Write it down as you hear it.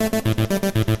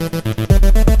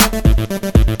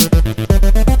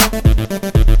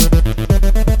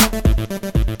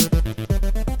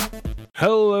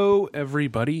Hello,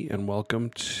 everybody, and welcome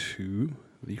to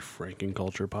the Franken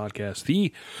Culture Podcast,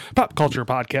 the pop culture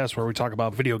podcast where we talk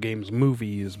about video games,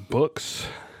 movies, books,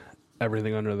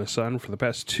 everything under the sun for the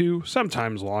past 2,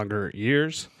 sometimes longer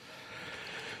years.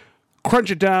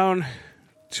 Crunch it down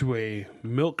to a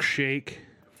milkshake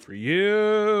for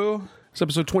you. It's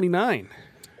episode 29.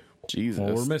 Jesus.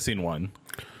 Well, we're missing one.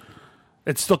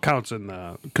 It still counts in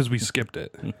because we skipped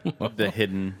it. The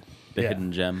hidden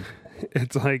gem.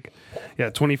 It's like,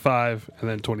 25 and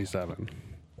then 27.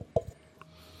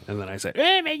 And then I say,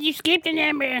 hey, man, you skipped a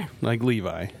number. Like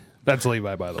Levi. That's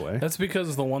Levi, by the way. That's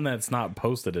because the one that's not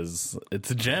posted it's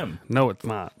a gem. No, it's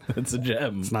not. It's a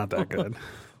gem. It's not that good.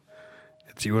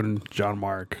 It's you and John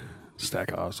Mark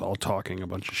Stackhouse all talking a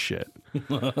bunch of shit.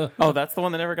 Oh, that's the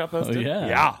one that never got posted? Yeah.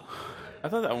 Yeah. I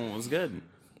thought that one was good.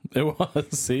 It was.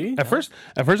 See? At first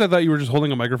I thought you were just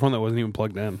holding a microphone that wasn't even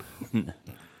plugged in.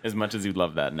 As much as you'd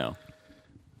love that, no.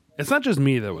 It's not just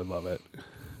me that would love it.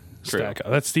 True. Stackhouse.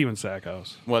 That's Steven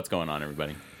Stackhouse. What's going on,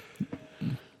 everybody?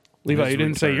 Levi, His you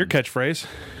didn't say your return. catchphrase.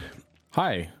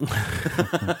 Hi.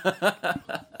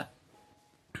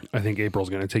 I think April's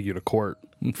going to take you to court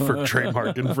for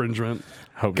trademark infringement.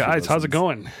 Hope she Guys, how's it listens.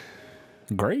 going?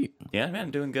 Great. Yeah,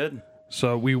 man, doing good.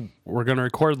 So we were going to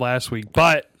record last week,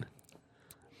 but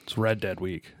it's Red Dead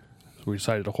week. So we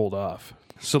decided to hold off.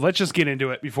 So let's just get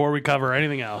into it before we cover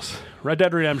anything else. Red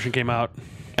Dead Redemption came out.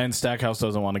 And Stackhouse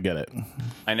doesn't want to get it.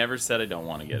 I never said I don't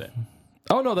want to get it.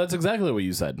 Oh, no, that's exactly what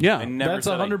you said. Yeah. I never That's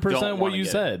said I 100% don't what wanna you get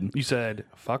it. said. You said,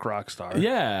 fuck Rockstar.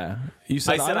 Yeah. You I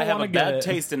said, said I don't have want a to get bad it.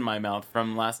 taste in my mouth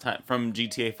from last time, from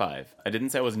GTA 5. I didn't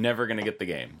say I was never going to get the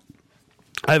game.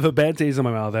 I have a bad taste in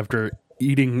my mouth after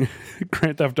eating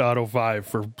Grand Theft Auto 5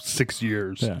 for 6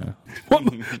 years. Yeah.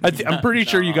 I'm pretty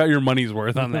sure you got your money's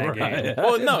worth on that game.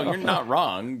 Well, no, you're not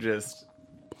wrong. Just,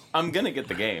 I'm going to get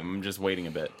the game. I'm just waiting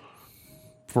a bit.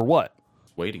 For what?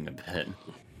 Waiting a bit.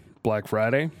 Black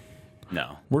Friday?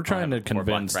 No. We're trying to Or Black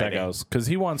convince Friday. Stackhouse because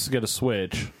he wants to get a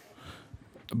Switch.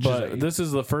 But this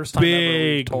is the first time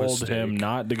big ever we told mistake. him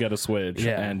not to get a Switch.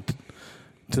 Yeah. And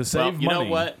to Well, save you money. know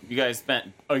what? You guys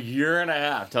spent a year and a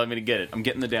half telling me to get it. I'm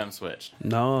getting the damn Switch.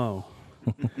 No.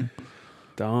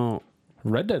 Don't.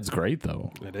 Red Dead's great,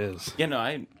 though. It is. Yeah,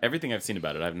 no, everything I've seen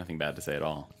about it, I have nothing bad to say at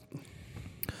all.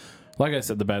 Like I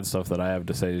said, the bad stuff that I have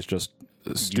to say is just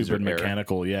stupid error.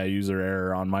 mechanical, user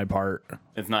error on my part.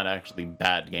 It's not actually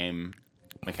bad game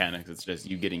mechanics. It's just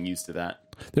you getting used to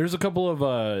that. There's a couple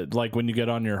of like when you get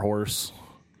on your horse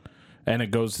and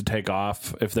it goes to take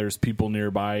off, if there's people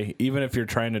nearby, even if you're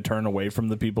trying to turn away from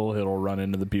the people, it'll run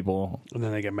into the people. And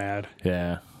then they get mad.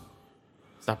 Yeah.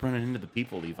 Stop running into the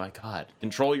people, Levi. God,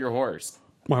 control your horse.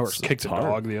 My horse kicked a hard.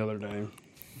 dog the other day.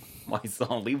 I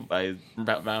saw Levi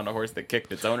found a horse that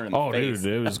kicked its owner in the Oh, face.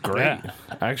 dude, it was great. Yeah.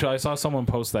 Actually, I saw someone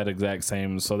post that exact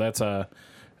same. So that's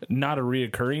not a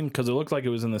reoccurring because it looked like it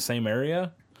was in the same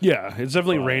area. Yeah, it's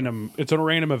definitely random. It's a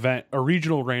random event, a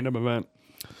regional random event.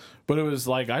 But it was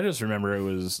like, I just remember it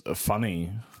was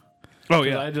funny. Oh,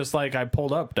 I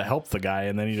pulled up to help the guy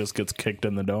and then he just gets kicked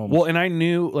in the dome. Well, and I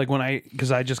knew, like,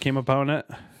 because I just came up on it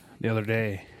the other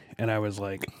day, and I was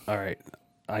like, all right,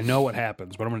 I know what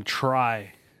happens, but I'm going to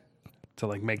try to,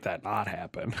 like, make that not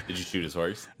happen. Did you shoot his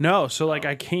horse? No, so, like,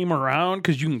 I came around,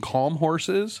 because you can calm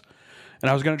horses, and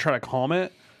I was going to try to calm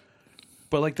it,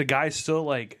 but, like, the guy still,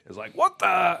 like, is like, what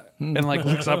the? And, like,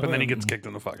 looks up, and then he gets kicked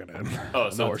in the fucking head. Oh,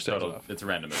 The so horse it's, takes total, off. it's a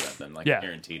random event then, like Yeah.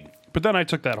 guaranteed. But then I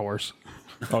took that horse.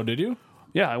 Oh, did you?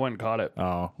 Yeah, I went and caught it.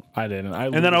 Oh, I didn't.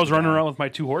 And then I was running around with my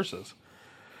 2 horses.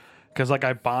 Because, like,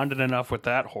 I bonded enough with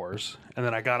that horse, and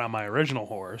then I got on my original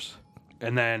horse,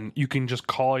 and then you can just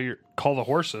call the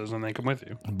horses, and they come with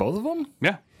you. Both of them?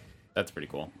 Yeah. That's pretty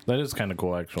cool. That is kind of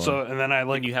cool, actually. So, and then I,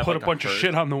 like, you have, put like, a bunch of herd?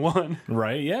 shit on the one.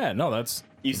 right? Yeah. No, that's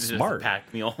You used to smart. just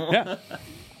pack mule. Yeah.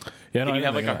 Yeah, no, Did I you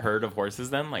have didn't like a think of herd of horses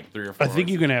then, like 3 or 4? I think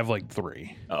you horses? can have, like,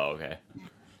 3. Oh, okay.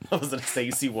 I was gonna say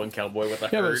you see one cowboy with a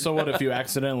that. Yeah, herd. but so what if you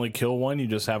accidentally kill one? You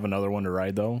just have another one to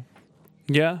ride, though?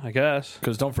 Yeah, I guess.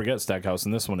 Because don't forget, Stackhouse,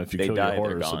 in this one, if you They kill die, your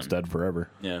they're horse, gone. it's dead forever.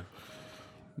 Yeah.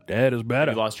 Dead is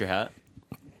better. You lost your hat.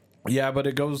 Yeah, but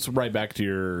it goes right back to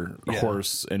your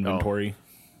horse inventory.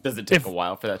 Does it take a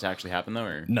while for that to actually happen though,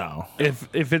 or No.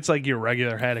 If it's, like, your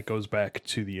regular hat, it goes back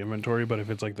to the inventory, but if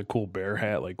it's, like, the cool bear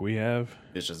hat like we have,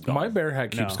 it's just gone? My bear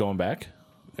hat keeps No. going back.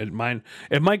 it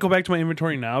might go back to my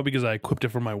inventory now because I equipped it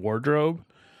for my wardrobe.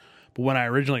 But when I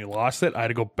originally lost it, I had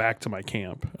to go back to my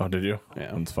camp. Oh, did you?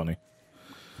 Yeah. That's funny.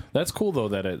 That's cool, though,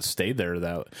 that it stayed there.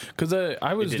 Because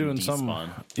I was didn't doing some... despawn.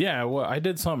 Yeah, well, I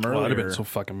did some Well, I'd earlier. have been so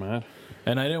fucking mad.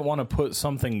 And I didn't want to put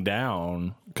something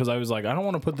down because I was like, I don't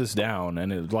want to put this down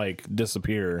and it like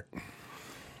disappear.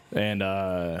 And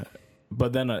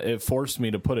but then it forced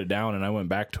me to put it down, and I went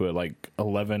back to it like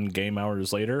 11 game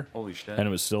hours later. Holy shit! And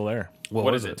it was still there.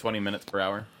 What is it? 20 minutes per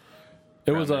hour?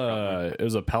 It was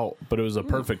a pelt, but it was a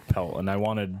perfect pelt, and I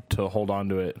wanted to hold on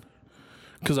to it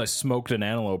because I smoked an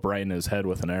antelope right in his head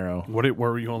with an arrow. Where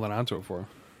were you holding on to it for?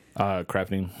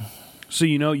 Crafting. So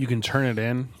you can turn it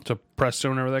in to Presto,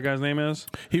 whatever that guy's name is?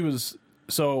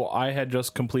 So I had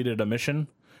just completed a mission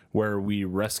where we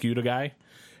rescued a guy,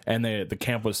 and the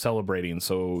camp was celebrating,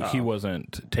 so he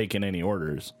wasn't taking any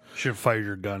orders. Should have fired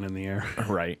your gun in the air.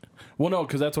 Right. Well, no,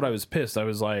 because that's what I was pissed. I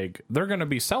was like, they're going to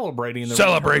be celebrating the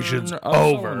Celebration's return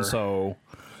of over.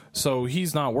 So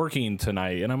he's not working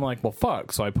tonight. And I'm like, well,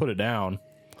 fuck. So I put it down,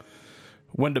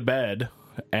 went to bed,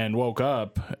 and woke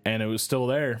up, and it was still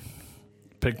there.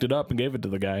 Picked it up and gave it to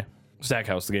the guy.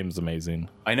 Stackhouse, the game is amazing.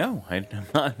 I know.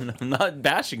 I'm not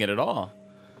bashing it at all.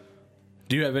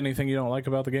 Do you have anything you don't like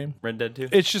about the game? Red Dead 2?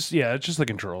 It's just the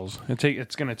controls.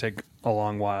 It's going to take a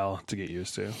long while to get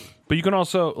used to. But you can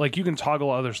also you can toggle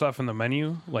other stuff in the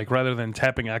menu. Like rather than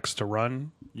tapping X to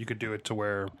run, you could do it to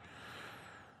where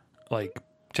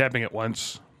tapping it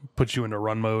once puts you into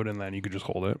run mode, and then you could just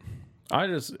hold it.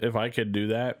 If I could do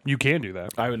that, You can do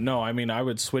that. I would. No, I mean I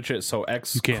would switch it so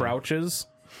X can. crouches,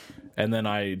 and then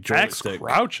I X joystick.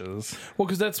 crouches. Well,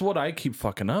 because that's what I keep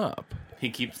fucking up. He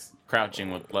keeps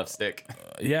crouching with left stick.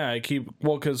 Yeah,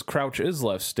 because crouch is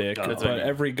left stick, That's but what I mean.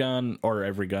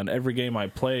 every game I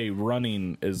play,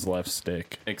 running is left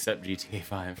stick. Except GTA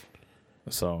 5.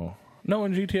 So no,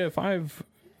 in GTA 5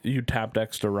 you tapped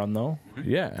X to run though.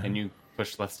 Yeah, And you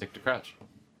push left stick to crouch.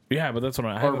 yeah, but that's what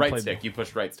I Or haven't right played stick. You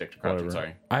push right stick to crouch. whatever. I'm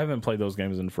sorry. I haven't played those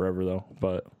games in forever though,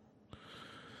 but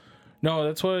no,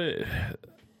 that's what.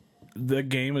 The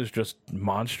game is just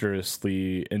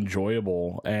monstrously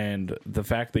enjoyable, and the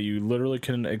fact that you literally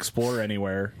can explore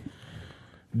anywhere,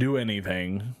 do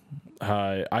anything.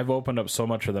 I've opened up so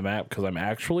much of the map because I'm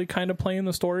actually kind of playing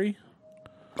the story.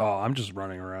 Oh, I'm just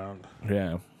running around.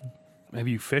 Yeah, Have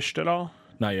you fished at all?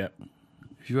 not yet.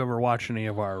 If you ever watch any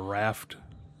of our raft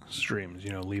streams,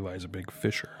 Levi's a big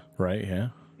fisher. Right? Yeah,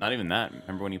 Not even that.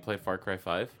 Remember when you played Far Cry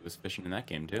 5? He was fishing in that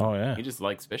game too. Oh, yeah. He just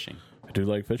likes fishing. I do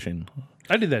like fishing.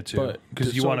 I did that too, But-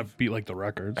 because you so- want to beat the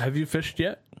records. Have you fished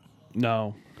yet?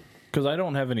 No, Because I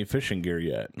don't have any fishing gear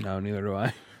yet. no, neither do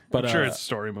I. But, I'm sure uh, it's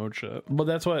story mode shit. But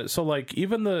that's what. So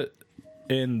even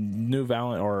in New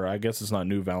Valentine, or I guess it's not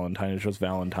New Valentine, it's just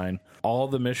Valentine. All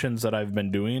the missions that I've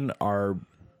been doing are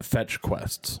fetch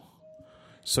quests.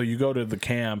 So you go to the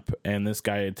camp, and this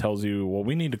guy tells you, well,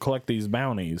 we need to collect these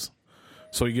bounties.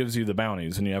 So he gives you the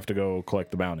bounties, and you have to go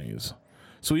collect the bounties.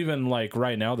 So even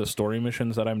right now, the story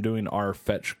missions that I'm doing are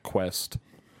fetch quest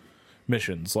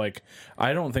missions.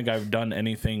 I don't think I've done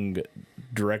anything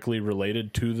directly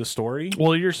related to the story.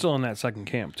 Well, you're still in that second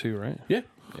camp too, right? Yeah.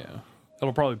 Yeah.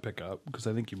 It'll probably pick up because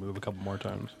I think you move a couple more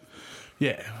times.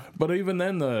 Yeah. But even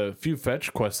then, the few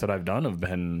fetch quests that I've done have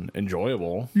been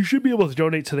enjoyable. You should be able to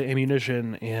donate to the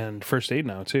ammunition and first aid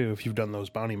now too if you've done those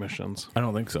bounty missions. I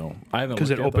don't think so. I haven't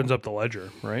Because it looked yet, opens up the ledger,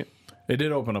 right? though. It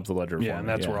did open up the ledger for Yeah, me, and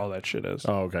that's where all that shit is.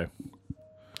 Oh, okay.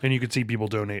 And you could see people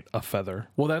donate a feather.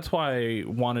 Well, that's why I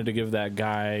wanted to give that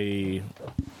guy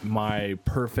my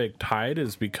perfect hide,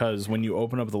 is because when you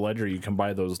open up the ledger, you can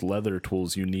buy those leather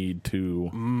tools you need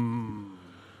to...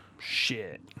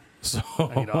 Shit. So,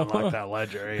 I need to unlock that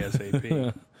ledger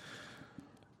ASAP.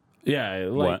 yeah,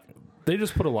 What? they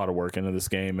just put a lot of work into this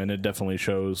game, and it definitely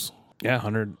shows. Yeah,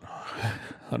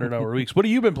 100-hour weeks. What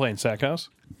have you been playing, Sackhouse?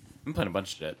 I'm playing a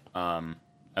bunch of shit.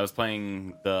 I was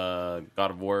playing the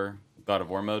God of War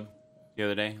mode the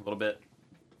other day a little bit.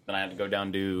 Then I had to go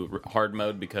down to hard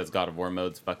mode because God of War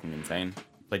mode's fucking insane.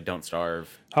 Played Don't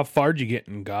Starve, How far did you get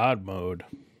in God mode?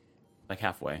 like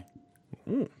halfway.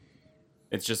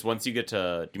 It's just once you get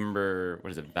to, do you remember, what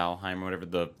is it, Valheim or whatever,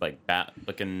 the bat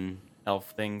looking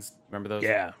elf things? Remember those?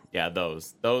 Yeah. Yeah,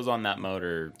 those. Those on that mode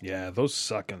are, Yeah, those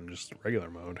suck in just regular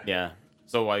mode. yeah.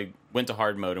 So I went to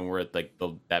hard mode and we're at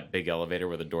that big elevator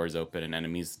where the doors open and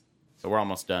enemies. So we're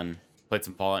almost done. Played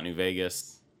some Fallout New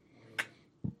Vegas.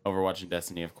 Overwatch and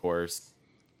Destiny, of course.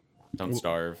 Don't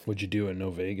Starve. What'd you do in No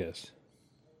Vegas?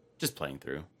 Just playing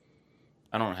through.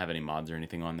 I don't have any mods or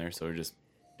anything on there, so we're just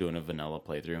doing a vanilla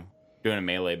playthrough. Doing a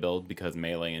melee build because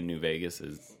melee in New Vegas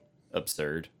is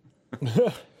absurd.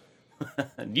 Do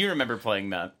you remember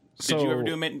playing that? Did you ever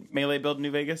do a melee build in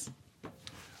New Vegas?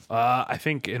 I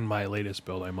think in my latest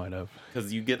build I might have.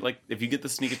 Because you get if you get the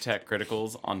sneak attack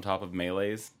criticals on top of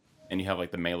melees, and you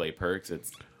have the melee perks,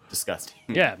 it's disgusting.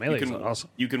 Yeah, melee's you can, awesome.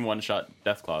 You can one shot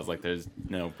Deathclaws there's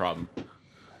no problem.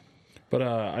 But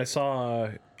I saw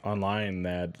online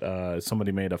that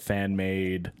somebody made a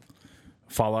fan-made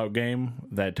Fallout game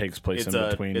that takes place in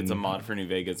between. It's a mod for New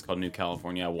Vegas called New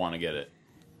California. I want to get it.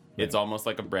 It's almost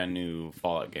like a brand new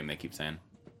Fallout game, they keep saying.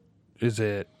 Is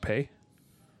it pay?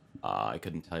 I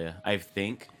couldn't tell you. I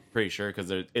think, pretty sure, because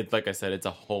it's like I said, it's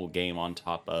a whole game on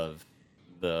top of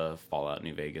the Fallout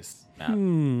New Vegas map.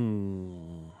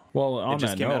 Well, on It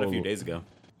just that came out a few note, days ago.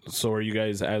 so are you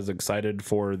guys as excited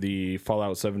for the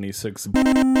Fallout 76?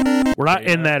 We're not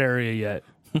in that area yet.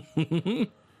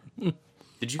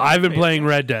 Did you? I've been beta? playing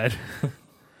Red Dead.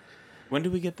 When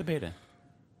did we get the beta?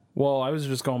 Well, I was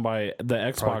just going by the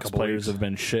Xbox couple players weeks. have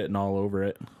been shitting all over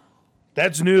it.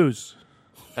 That's news.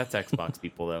 That's Xbox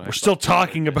people, though. We're still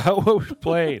talking about what we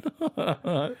played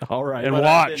All right. and But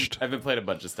watched. I've been playing a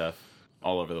bunch of stuff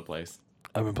all over the place.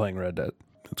 I've been playing Red Dead.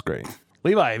 It's great.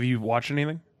 Levi, have you watched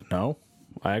anything? No,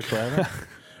 I actually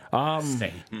haven't.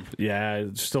 Same. Yeah,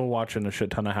 still watching a shit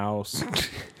ton of House.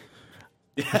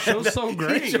 The show's so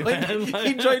great.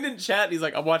 He joined in chat. And he's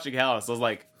like, "I'm watching House." I was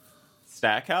like,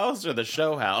 "Stackhouse or the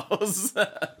Show House?"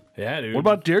 Yeah, dude. What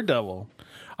about Daredevil?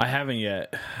 I haven't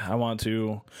yet. I want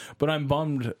to, but I'm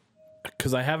bummed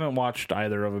because I haven't watched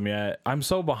either of them yet. I'm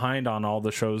so behind on all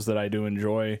the shows that I do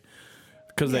enjoy.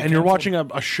 And you're watching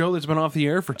a show that's been off the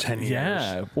air for 10 years.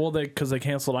 Yeah, well, because they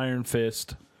canceled Iron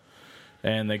Fist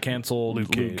and they canceled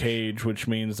Luke Cage, which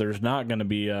means there's not going to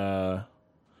be a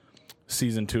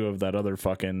season 2 of that other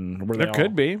fucking. There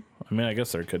could be. I mean, I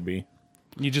guess there could be.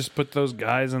 You just put those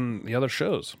guys in the other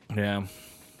shows. Yeah.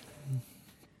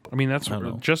 I mean, that's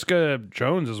know. Jessica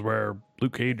Jones is where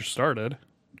Luke Cage started.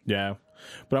 Yeah.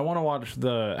 But I want to watch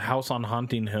the House on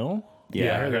Haunting Hill.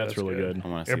 Yeah, I heard yeah, that's that's really good. good. I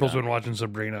want to see April's that. been watching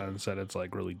Sabrina and said it's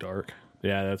like really dark.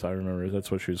 Yeah, I remember.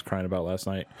 That's what she was crying about last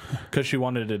night. Because she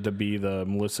wanted it to be the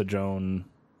Melissa Joan.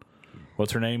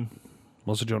 What's her name?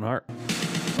 Melissa Joan Hart.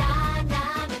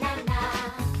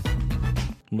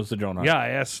 Melissa Joan Hart. Yeah, I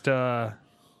asked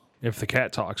if the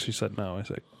cat talks. She said no. I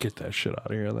said, get that shit out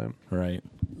of here then. Right.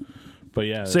 But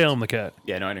yeah. Salem the cat.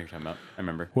 Yeah, no, I know what you're talking about. I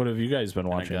remember. What have you guys been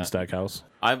watching in got- Stackhouse?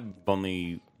 I've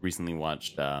only recently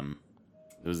watched.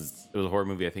 It was a horror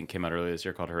movie I think came out earlier this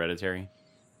year called Hereditary.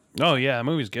 Oh, yeah, that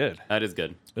movie's good. That is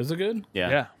good. Is it good? Yeah.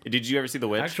 Yeah. Did you ever see The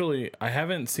Witch? Actually, I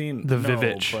haven't seen The no,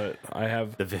 Vivitch. but I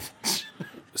have. The Village.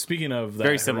 Speaking of that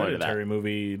Very similar to that. Hereditary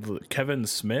movie, Kevin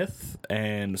Smith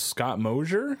and Scott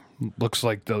Mosier. Looks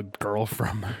like the girl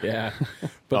from. Yeah,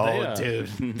 but Oh, they,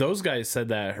 dude. those guys said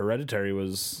that Hereditary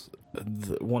was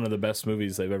one of the best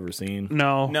movies they've ever seen.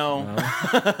 No. No,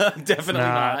 definitely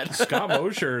not. not. Scott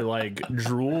Mosier like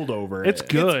drooled over It's it.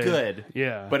 good. It's good.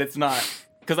 Yeah. But it's not,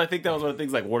 because I think that was one of the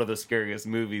things, like, what are the scariest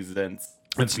movies since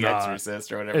It's The not.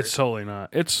 Exorcist or whatever. It's totally not.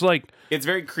 It's like. It's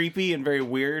very creepy and very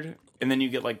weird, and then you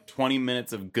get like 20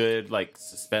 minutes of good like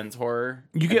suspense horror.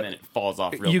 You and get- then it falls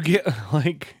off real You quick. get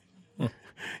like.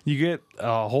 You get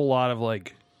a whole lot of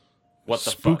like What the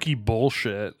spooky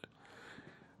bullshit.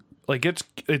 Like it's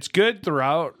good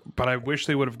throughout, but I wish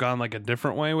they would have gone like a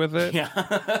different way with it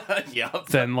fuck? Yeah.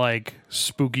 than like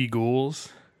spooky ghouls.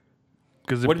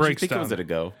 Because it What did you breaks think down. it was at a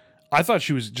go? I thought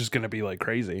she was just gonna be like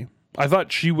crazy. I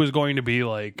thought she was going to be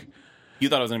like You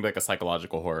thought it was gonna be like a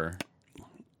psychological horror.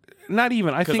 not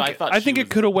even. I think I thought I she think was- it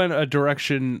could have went a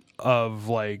direction of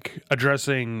like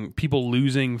addressing people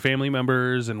losing family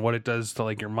members and what it does to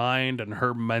like your mind and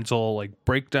her mental like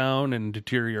breakdown and Because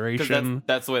deterioration.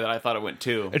 that's the way that I thought it went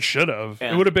too. It should have.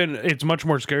 Yeah. It would have been. It's much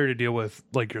more scary to deal with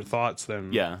like your thoughts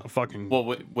than Yeah. a fucking Well,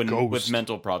 with ghost.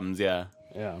 mental problems, yeah.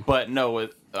 yeah. But no,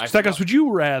 with Stackhouse, would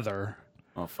you rather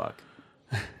Oh fuck.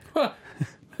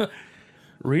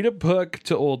 read a book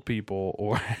to old people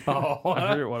or I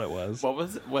forget what it was. What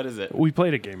was it? What is it? We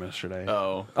played a game yesterday.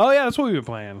 Oh, Oh yeah, that's what we were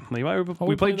playing. Levi, we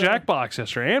played played that? Jackbox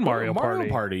yesterday and Mario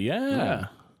Party. Yeah.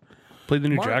 Played the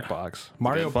new Mar- Jackbox.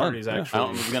 Mario Fun. Party's Yeah. I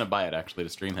actually. was gonna buy it actually to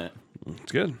stream it.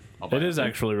 It's good. I'll buy It is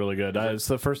actually really good. It's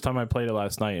the first time I played it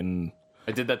last night, and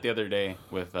I did that the other day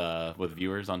with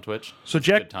viewers on Twitch. So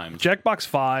Good times. Jackbox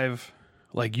 5,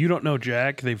 like you don't know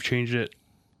Jack, they've changed it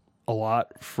a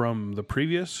lot from the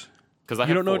previous. Because I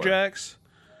You don't know four. Jack's,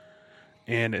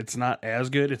 and it's not as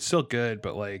good. It's still good,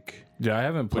 but like yeah, I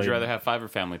haven't Would played. you rather have 5 or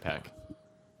family pack,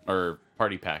 or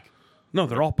party pack? no,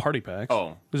 they're all party packs.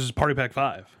 Oh. This is Party Pack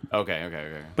 5, Okay.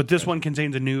 but this one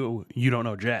contains a new You Don't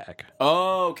Know Jack.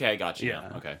 Oh, okay, I got you. Yeah.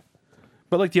 now. Okay.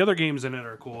 But like the other games in it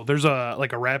are cool. There's a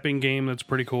rapping game that's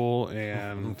pretty cool,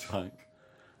 and Fuck.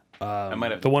 I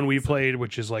might have the one we played,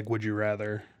 which is like Would You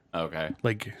Rather. Okay.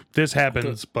 Like this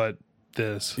happens, but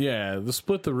this. Yeah, the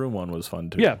split the room one was fun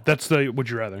too. Yeah, that's the Would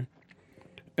You Rather.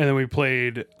 And then we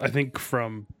played, I think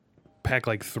from pack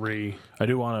like 3. I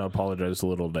do want to apologize a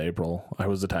little to April. I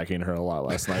was attacking her a lot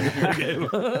last night.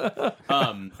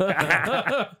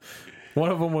 One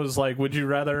of them was like, would you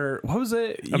rather, what was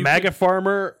it? A maggot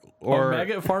farmer or a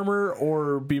maggot farmer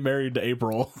or be married to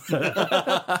April?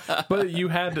 But you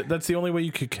had, that's the only way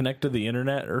you could connect to the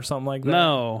internet or something like that?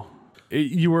 no.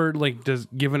 You were like just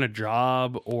given a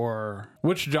job or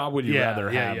Which job would you Yeah, rather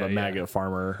yeah, have, yeah, a yeah. maggot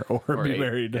farmer or be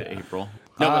married to to April.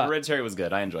 No, but Hereditary was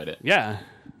good. I enjoyed it. yeah.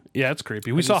 Yeah, it's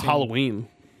creepy. We saw seen- Halloween.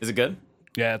 Is it good?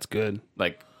 Yeah, it's good.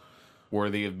 Like,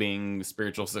 worthy of being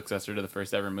spiritual successor to the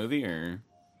first ever movie,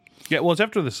 Yeah, well, it's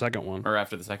after the second one. or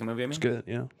after the second movie? I mean, It's good,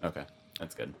 yeah. Okay,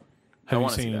 that's good. Have you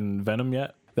wanna see seen Venom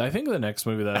yet? I think the next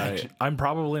movie that I'm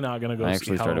probably not going to go I see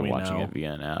actually started Halloween watching now, it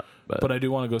via an app, but but I do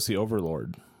want to go see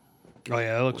Overlord. Oh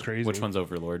yeah, that looks crazy. which one's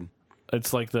Overlord?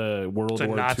 It's like the World It's a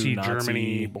War Nazi II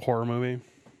Germany horror movie.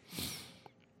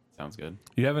 Sounds good.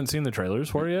 You haven't seen the trailers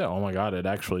for it yet? Oh my god, it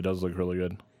actually does look really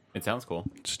good. It sounds cool.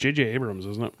 It's J.J. Abrams,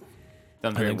 isn't it?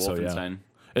 Sounds very think so, yeah. Wolfenstein.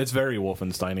 It's very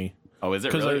Wolfenstein-y. Oh, is it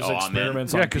Because really? there's Oh, man.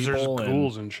 experiments Yeah, on because there's people. and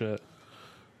ghouls and shit.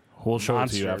 we'll show it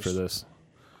to you monsters. after this.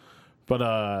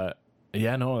 But,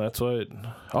 yeah, no, that's what...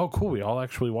 Oh, cool. We all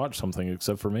actually watched something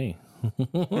except for me.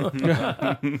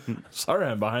 Sorry,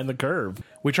 I'm behind the curve.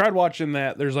 We tried watching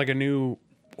that. There's like a new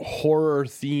horror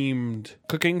themed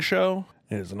cooking show.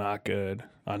 It is not good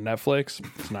on Netflix.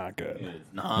 It's not good.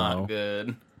 It's not No.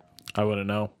 good. I wouldn't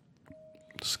know.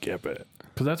 Skip it.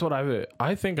 Because that's what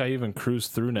I think I even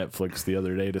cruised through Netflix the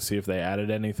other day to see if they added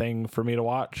anything for me to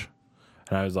watch.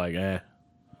 And I was like,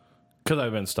 because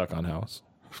I've been stuck on House.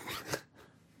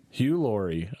 Hugh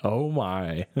Laurie. Oh,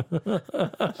 my.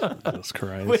 Jesus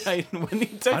Christ. Wait, when you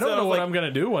texted I don't know what I'm going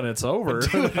to do when it's over.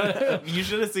 You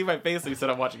should have seen my face when you said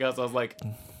I'm watching House. I was like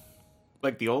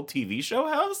the old TV show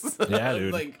House? Yeah,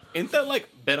 dude. Like, ain't that like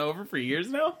been over for years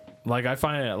now? Like, I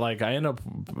find it, like, I end up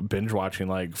binge watching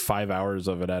like 5 hours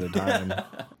of it at a time.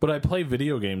 But I play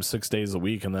video games 6 days a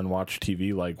week and then watch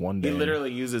TV like one day. He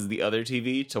literally uses the other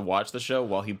TV to watch the show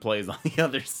while he plays on the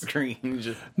other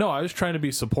screen. No, I was trying to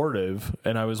be supportive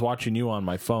and I was watching you on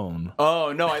my phone.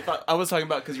 Oh, no, I thought I was talking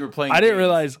about because you were playing. I didn't games.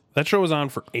 realize that show was on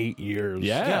for 8 years.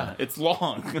 Yeah, it's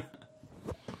long.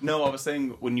 No, I was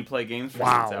saying when you play games for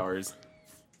Wow. 6 hours,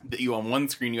 that you on one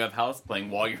screen you have House playing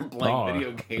while you're playing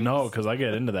video games. No, because I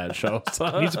get into that show.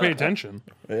 So. Needs to pay attention.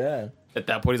 Yeah. At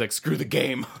that point, he's like, "Screw the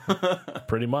game."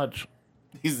 Pretty much.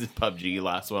 He's in PUBG,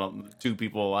 last one, 2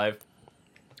 people alive.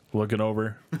 Looking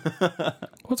over.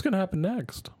 What's going to happen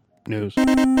next? News.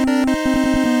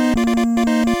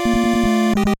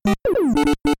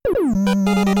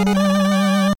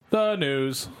 The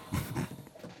news.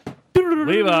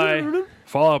 Levi,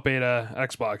 Fallout Beta,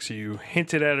 Xbox. You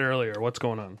hinted at it earlier. What's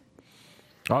going on?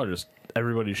 Oh, just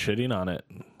everybody's shitting on it.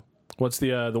 What's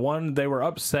the one they were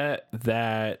upset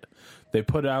that they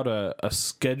put out a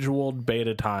scheduled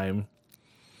beta time,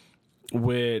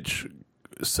 which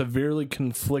severely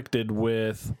conflicted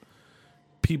with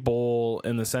people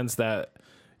in the sense that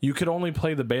you could only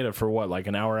play the beta for what, like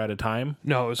an hour at a time?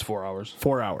 No, it was 4 hours.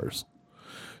 4 hours.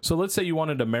 So let's say you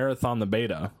wanted to marathon the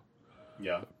beta.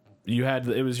 Yeah.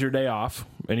 It was your day off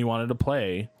and you wanted to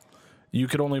play. You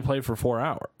could only play for 4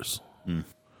 hours.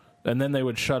 And then they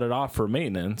would shut it off for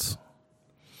maintenance.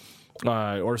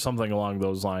 Or something along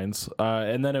those lines.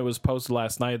 And then it was posted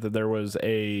last night that there was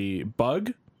a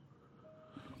bug,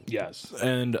 Yes.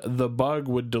 and the bug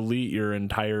would delete your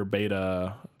entire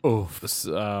beta. It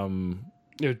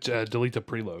would, delete the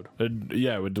preload.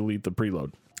 It would delete the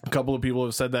preload. A couple of people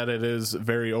have said that it is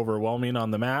very overwhelming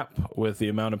on the map with the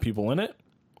amount of people in it,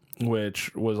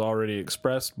 which was already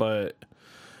expressed, but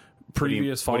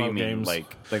previous what do Fallout you mean? games,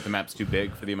 Like the map's too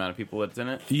big for the amount of people that's in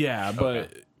it? yeah,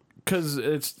 but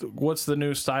because what's the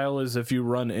new style is if you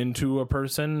run into a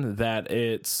person that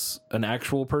it's an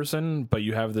actual person, but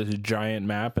you have this giant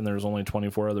map and there's only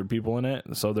 24 other people in it.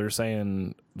 So they're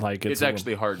saying like It's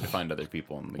actually hard to find other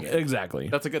people in the game. exactly.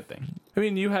 That's a good thing. I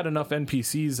mean, you had enough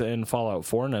NPCs in Fallout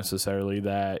 4 necessarily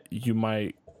that you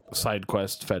might side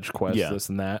quest, fetch quest, Yeah. this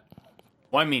and that.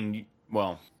 Well, I mean,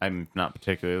 I'm not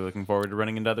particularly looking forward to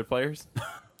running into other players.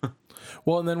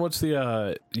 Well, and then what's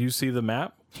the you see the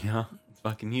map Yeah, it's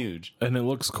fucking huge. and it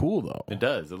looks cool though. It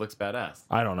does. It looks badass.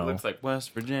 I don't know. It looks like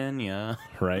West Virginia.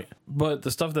 Right. But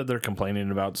the stuff that they're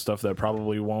complaining about, stuff that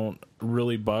probably won't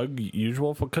really bug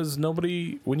usual, because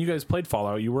when you guys played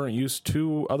Fallout, you weren't used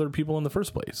to other people in the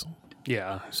first place.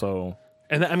 Yeah. So,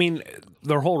 And I mean,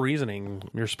 their whole reasoning,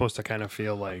 you're supposed to kind of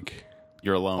feel like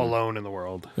You're alone. alone in the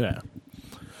world. yeah.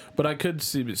 But I could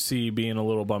see being a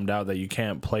little bummed out that you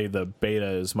can't play the beta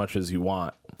as much as you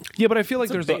want. Yeah, but I feel like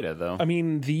It's a there's beta, though. I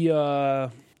mean,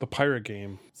 the pirate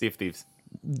game. Sea of Thieves.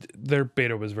 Their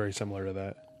beta was very similar to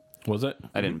that. Was it?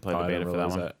 I didn't play the I beta didn't for that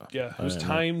realize one. Yeah, it was didn't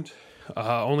know. timed.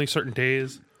 Only certain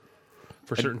days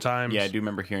for certain times. Yeah, I do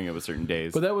remember hearing it was certain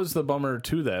days. But that was the bummer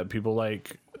too. That people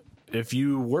like, if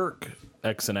you work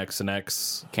X and X and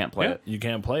X, Can't play Yeah. it. you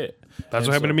can't play it. That's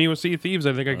what happened to me with Sea of Thieves.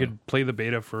 I think I could play the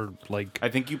beta for like I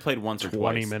think you played once or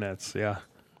 20 twice. minutes. Yeah.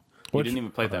 You didn't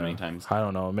even play it that many times. I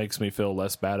don't know. It makes me feel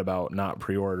less bad about not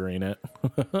pre-ordering it.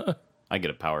 I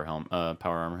get a power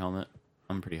armor helmet.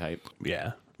 I'm pretty hyped.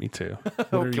 Yeah, me too.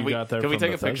 What Can we got there take from a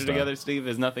picture Bethesda? together, Steve?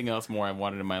 There's nothing else more I've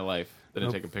wanted in my life than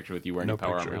to take a picture with you wearing No a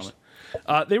power pictures. armor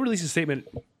helmet. They released a statement.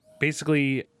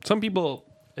 Basically, some people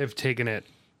have taken it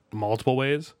multiple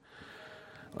ways.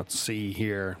 Let's see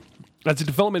here. As a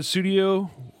development studio,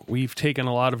 we've taken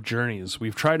a lot of journeys.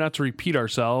 We've tried not to repeat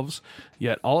ourselves,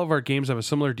 yet all of our games have a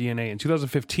similar DNA. In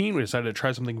 2015, we decided to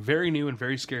try something very new and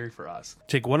very scary for us.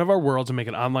 Take one of our worlds and make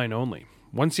it online only.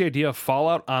 Once the idea of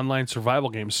Fallout Online survival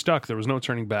games stuck, there was no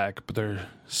turning back, but there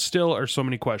still are so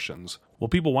many questions. Will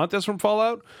people want this from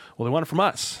Fallout? Well, they want it from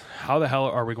us. How the hell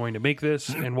are we going to make this,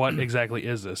 and what exactly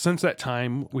is this? Since that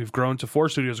time, we've grown to 4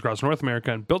 studios across North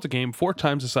America and built a game 4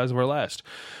 times the size of our last.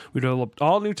 We developed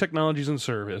all new technologies and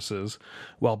services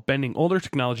while bending older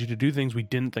technology to do things we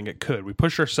didn't think it could. We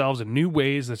pushed ourselves in new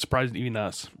ways that surprised even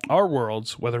us. Our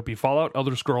worlds, whether it be Fallout,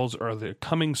 Elder Scrolls, or the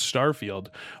coming Starfield,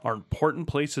 are important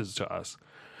places to us.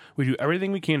 We do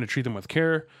everything we can to treat them with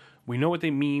care. We know what they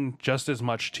mean just as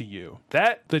much to you.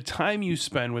 That the time you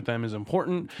spend with them is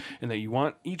important, and that you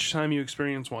want each time you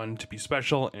experience one to be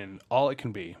special and all it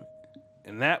can be.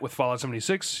 And that, with Fallout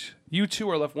 76, you too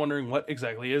are left wondering, what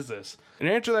exactly is this? And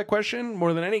to answer that question,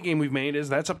 more than any game we've made, is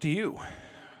that's up to you.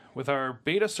 With our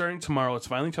beta starting tomorrow, it's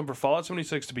finally time for Fallout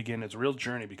 76 to begin its real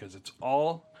journey, because it's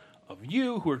all of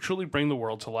you who are truly bringing the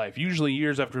world to life. Usually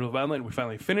years after development, we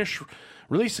finally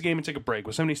release the game and take a break.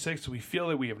 With 76, we feel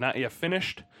that we have not yet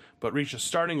finished, but reached a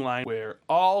starting line where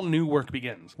all new work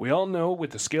begins. We all know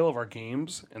with the scale of our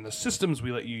games and the systems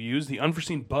we let you use, the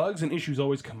unforeseen bugs and issues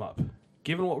always come up.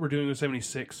 Given what we're doing with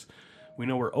 76, we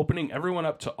know we're opening everyone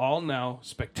up to all now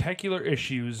spectacular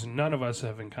issues none of us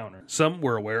have encountered. Some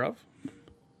we're aware of.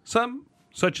 Some,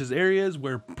 such as areas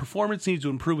where performance needs to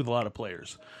improve with a lot of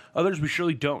players. Others we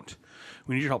surely don't.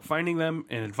 We need your help finding them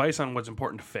and advice on what's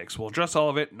important to fix. We'll address all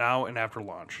of it now and after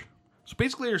launch. So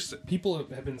basically, people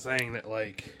have been saying that,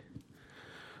 like,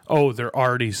 oh, they're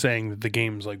already saying that the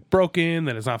game's, like, broken,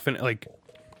 that it's not finished. Like,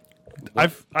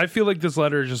 I feel like this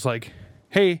letter is just like,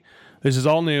 hey, this is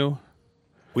all new.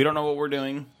 We don't know what we're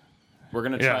doing. We're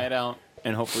going to try Yeah. it out,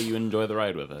 and hopefully you enjoy the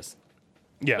ride with us.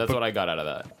 Yeah, That's but, what I got out of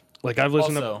that. like, I've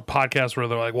listened Also- to podcasts where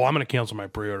they're like, well, I'm going to cancel my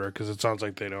pre-order because it sounds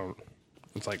like they don't.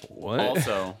 It's like, what?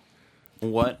 Also,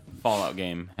 what Fallout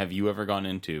game have you ever gone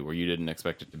into where you didn't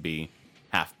expect it to be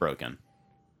half broken?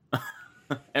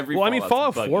 Every Well, I mean,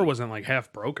 Fallout Fallout's 4 buggy. wasn't, like,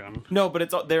 half broken. No,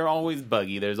 but they're always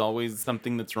buggy. There's always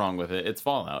something that's wrong with it. It's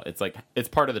Fallout. It's like it's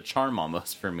part of the charm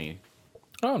almost for me.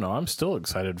 I don't know. I'm still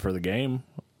excited for the game.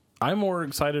 I'm more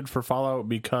excited for Fallout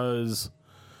because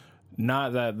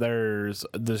not that there's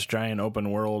this giant open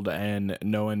world and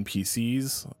no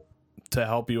NPCs to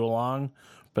help you along,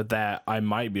 but that I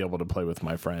might be able to play with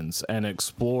my friends and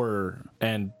explore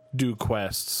and do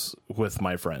quests with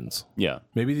my friends. Yeah.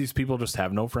 Maybe these people just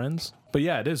have no friends. But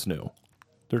yeah, it is new.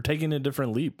 They're taking a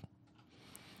different leap.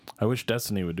 I wish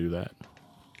Destiny would do that.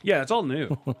 Yeah, it's all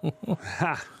new.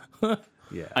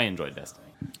 I enjoyed Destiny.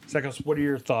 Sekos, what are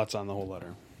your thoughts on the whole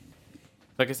letter?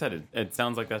 Like I said, it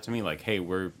sounds like that to me. Like, hey,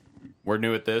 we're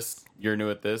new at this. You're new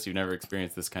at this. You've never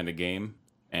experienced this kind of game,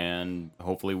 and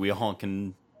hopefully we all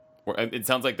can. It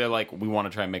sounds like they're like, we want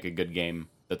to try and make a good game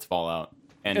that's Fallout,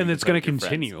 And you it's can going play to with your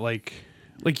continue. friends.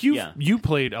 Like you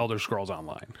played Elder Scrolls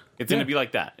Online. It's going to be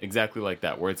like that, exactly like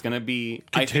that, where it's going to be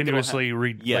I think it'll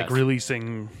Continuously yes.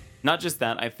 releasing. Not just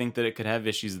that, I think that it could have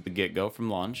issues at the get-go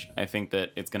from launch. I think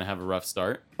that it's going to have a rough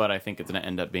start, but I think it's going to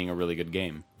end up being a really good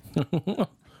game.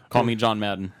 Call me John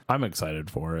Madden. I'm excited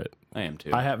for it. I am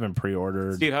too. I haven't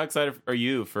pre-ordered. Steve, how excited are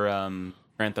you for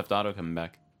Grand Theft Auto coming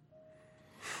back?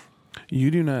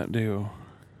 You do not do.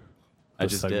 I the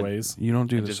just did. segues. You don't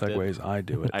do I the just did. segues. I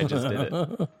do it. I just did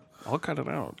it. I'll cut it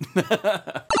out.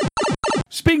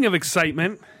 Speaking of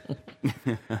excitement,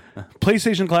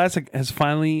 PlayStation Classic has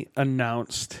finally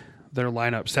announced their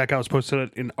lineup. Stackhouse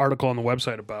posted an article on the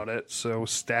website about it. So,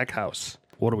 Stackhouse,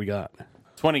 what do we got?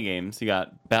 20 games. You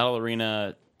got Battle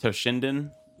Arena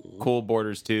Toshinden, Cool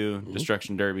Borders 2,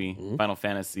 Destruction Derby, Final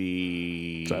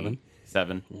Fantasy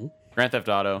 7, Grand Theft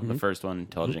Auto, the first one,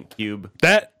 Intelligent Cube,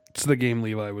 That's the game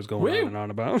Levi was going on and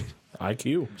on about.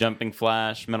 IQ. Jumping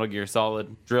Flash, Metal Gear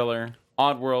Solid, Driller,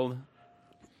 Oddworld,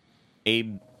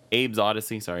 Abe's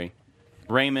Odyssey,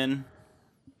 Rayman,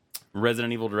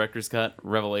 Resident Evil Director's Cut,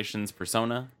 Revelations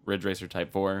Persona, Ridge Racer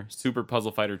Type 4, Super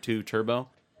Puzzle Fighter 2 Turbo,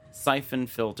 Siphon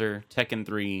Filter, Tekken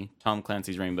 3, Tom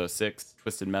Clancy's Rainbow Six,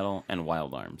 Twisted Metal, and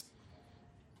Wild Arms.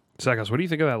 Sakos, what do you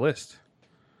think of that list?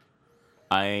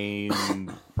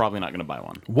 I'm probably not going to buy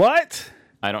one. What?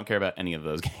 I don't care about any of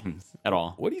those games at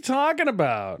all. What are you talking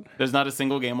about? There's not a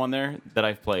single game on there that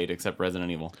I've played except Resident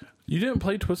Evil. You didn't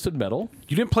play Twisted Metal?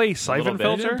 You didn't play little Siphon bit. You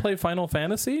Filter? didn't play Final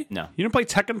Fantasy? No. You didn't play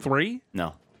Tekken 3?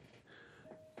 No.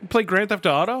 You played Grand Theft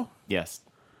Auto? Yes.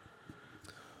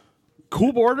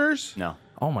 Cool Borders? No.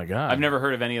 Oh my god. I've never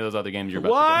heard of any of those other games you're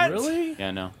about What? to go. Really?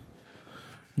 Yeah, no.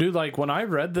 Dude, like when I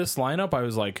read this lineup, I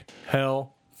was like,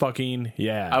 hell fucking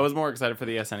yeah. I was more excited for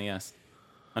the SNES.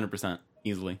 100%.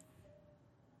 Easily.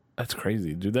 That's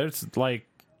crazy, dude. There's like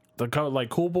like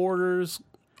Cool Borders,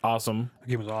 awesome. The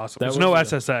game was awesome. That There's no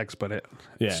was SSX, but it's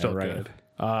Yeah, still right. good.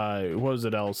 What was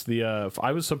it else?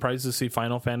 I was surprised to see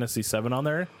Final Fantasy VII on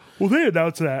there. Well, they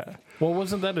announced that. Well,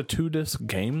 wasn't that a 2-disc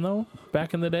game though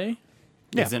back in the day?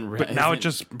 Yeah, Isn't but now it isn't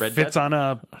just Red fits Dead? on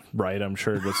a... Right, I'm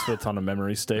sure it just fits on a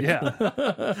memory stick. Yeah.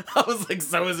 I was like,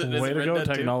 so is it? Is Way it to Red go, Dead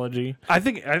 2? technology. I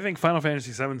think Final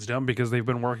Fantasy VII's dumb because they've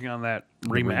been working on that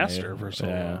remaster for so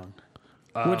Yeah.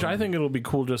 long. Which I think it'll be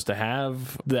cool just to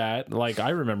have that. Like, I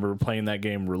remember playing that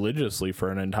game religiously for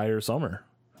an entire summer.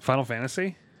 Final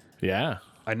Fantasy? Yeah.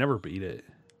 I never beat it.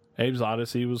 Abe's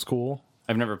Odyssey was cool.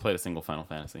 I've never played a single Final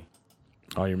Fantasy.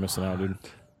 Oh, you're missing out, dude.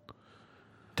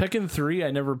 Tekken 3,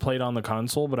 I never played on the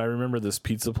console, but I remember this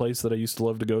pizza place that I used to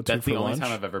love to go to That's for the only lunch.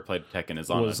 time I've ever played Tekken is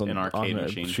on an arcade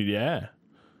machine. Yeah.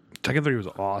 Tekken 3 was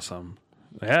awesome.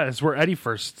 Yeah, it's where Eddie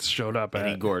first showed up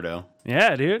Eddie at. Gordo.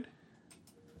 Yeah, dude.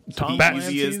 Tom The Clancy's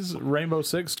easiest- Rainbow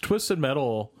Six. Twisted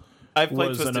Metal I've played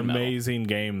was Twisted an Metal. amazing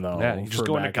game, though. Yeah, you just for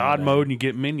go into back in God the day. mode and you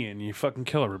get minion. You fucking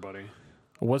kill everybody.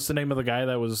 What's the name of the guy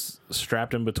that was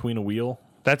strapped in between a wheel?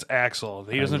 That's Axel.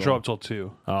 He doesn't show up till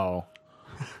 2. Oh.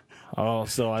 Oh,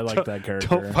 so I like that character.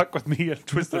 Don't fuck with me at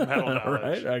Twisted Metal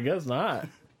knowledge. Right? I guess not.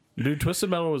 Dude, Twisted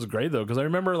Metal was great, though, because I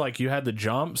remember, like, you had the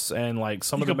jumps, and, like,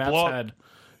 some You of the could maps blow up- had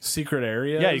secret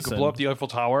areas. Yeah, you could blow and- up the Eiffel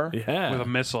Tower Yeah. with a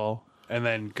missile and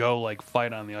then go, like,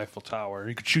 fight on the Eiffel Tower.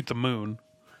 You could shoot the moon.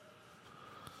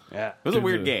 Yeah. It was a Dude,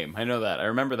 weird dude. game. I know that. I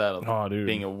remember that Oh, dude.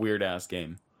 being a weird ass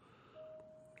game.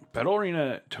 Battle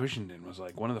Arena Toshinden was,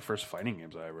 like, one of the first fighting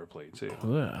games I ever played, too.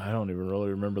 Ugh, I don't even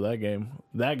really remember that game.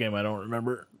 That game I don't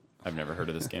remember. I've never heard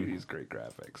of this game. These great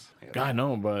graphics. Yeah. I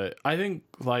know, but I think,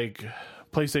 like,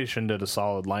 PlayStation did a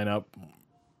solid lineup.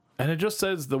 And it just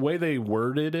says the way they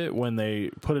worded it when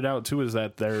they put it out, too, is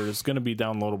that there's going to be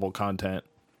downloadable content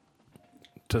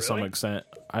to some Really? extent.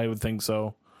 I would think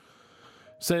so.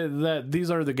 Say that these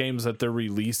are the games that they're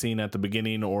releasing at the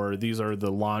beginning, or these are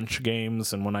the launch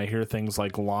games. And when I hear things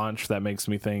like launch, that makes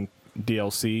me think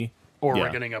DLC, Or Yeah.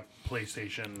 we're getting a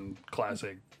PlayStation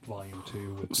Classic Volume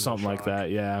 2 with something like that.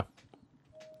 Yeah.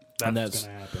 That's, that's-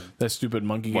 going to happen. That stupid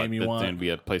monkey What, game you that's want. going to be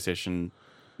a PlayStation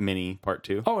Mini Part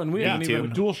 2? Oh, and we Yeah, haven't too. even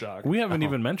with DualShock. we haven't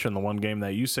even mentioned the one game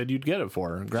that you said you'd get it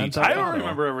for. Grand GTA. Theft I don't Auto.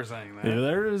 remember ever saying that. Yeah,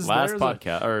 there's Last there's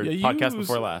podcast, or podcast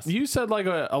before last. You said like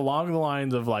along the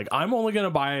lines of like I'm only gonna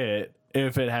buy it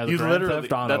if it has You Grand literally,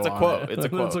 Theft Auto that's a on quote. it. It's a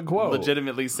quote. That's a quote.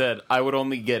 Legitimately said, I would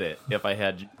only get it if I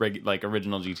had like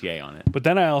original GTA on it. But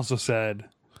then I also said,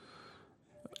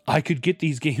 I could get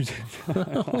these games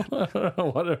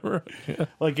Whatever.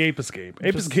 like Ape Escape.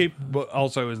 Ape Escape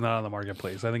also is not on the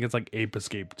marketplace. I think it's like Ape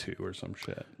Escape 2 or some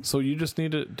shit. So you just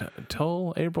need to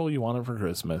tell April you want it for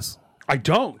Christmas. I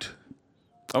don't.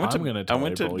 I went I'm gonna tell to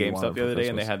April you want GameStop it the for other day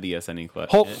and they Christmas. had the SNE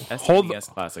Hold- SNES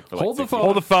Classic for like hold the $60. phone.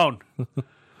 Hold the phone.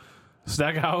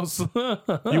 Stackhouse.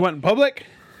 You went in public?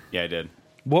 Yeah, I did.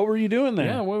 What were you doing there?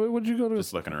 Yeah, would you go to?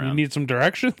 Just looking You around. need some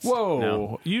directions? Whoa!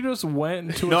 No. You just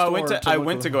went to a No, store I went to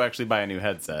look at- go actually buy a new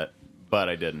headset, but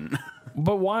I didn't.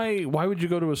 But why would you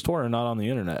go to a store and not on the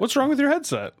internet? What's wrong with your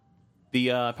headset? The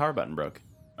power button broke.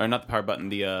 Or not the power button,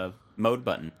 the mode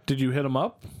button. Did you hit him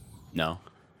up? No.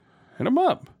 Hit him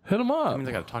up. Hit him up. That means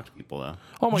I gotta talk to people though.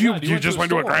 Oh my You, god! you just went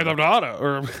to a store. Grand Theft Auto.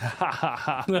 Or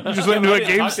you just went to a I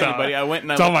didn't talk to GameStop. anybody. I went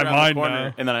and I It's on looked my around mind the corner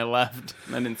now. and then I left.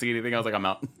 I didn't see anything. I was like, I'm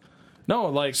out. No,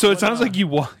 like So it sounds like you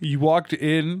walked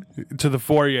in to the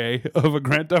foyer of a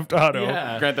Grand Theft Auto.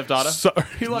 Yeah. Grand Theft Auto. So,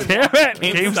 like, damn it,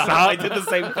 GameStop. I did the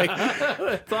same thing.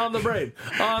 it's on the brain.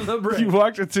 On the brain. You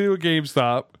walked into a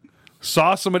GameStop,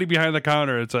 saw somebody behind the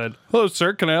counter, and said, "Hello,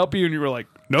 sir, can I help you?" And you were like,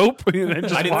 "Nope." And then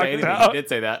just I didn't walked say anything. out. He did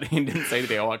say that. He didn't say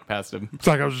anything. I walked past him. It's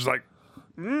like I was just like,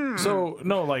 So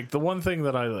no, like the one thing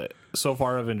that I so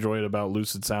far have enjoyed about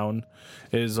Lucid Sound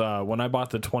is when I bought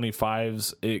the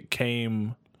 25s, it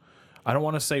came. I don't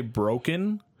want to say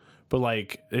broken, but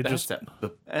like it That's just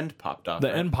the end popped off. the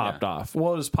right? end popped Yeah. off.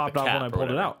 Well, it was popped off when cap I or pulled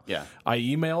it whatever. out. Yeah. I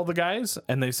emailed the guys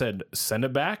and they said send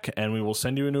it back and we will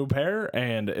send you a new pair.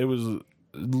 And it was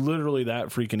literally that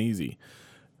freaking easy.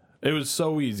 It was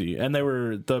so easy, and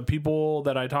the people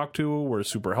that I talked to were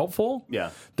super helpful. Yeah.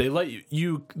 They let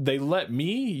you,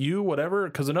 whatever,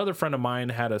 because another friend of mine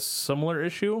had a similar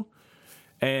issue,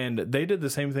 and they did the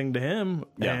same thing to him.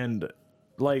 Yeah. And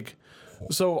like,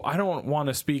 so I don't want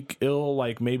to speak ill,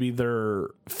 like maybe their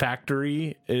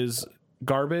factory is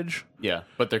garbage. Yeah,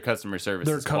 but their customer service.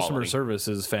 Their is customer quality. service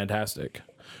is fantastic.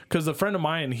 Because a friend of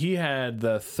mine, he had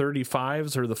the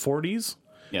 35s or the 40s.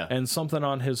 Yeah. And something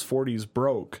on his 40s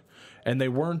broke. And they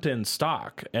weren't in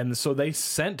stock. And so they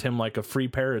sent him like a free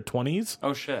pair of 20s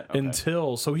Oh shit.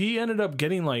 Okay. so he ended up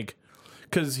getting like,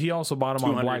 because he also bought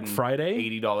them on Black Friday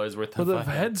 $80 worth for of the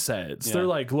headsets. Yeah. They're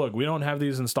like, look, we don't have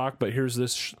these in stock, but here's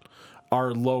this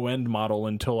our low end model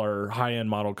until our high end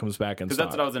model comes back in Because stock.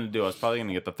 that's what I was going to do. I was probably going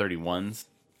to get the 31s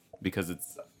because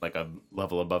it's like a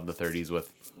level above the 30s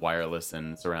with wireless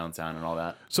and surround sound and all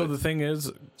that. So the thing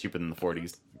is, Cheaper than the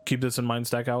 40s. keep this in mind,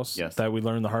 Stackhouse. Yes. That we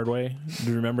learned the hard way. Do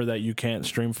you remember that you can't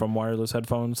stream from wireless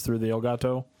headphones through the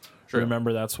Elgato? True.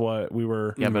 Remember that's what we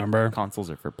were. Yeah, Remember? but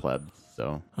consoles are for plebs,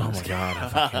 so. Oh my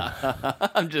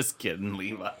god. I'm just kidding,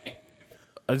 Levi.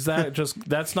 Is that just?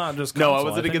 That's not just. No, I console.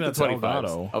 was going to think get the that's 25s.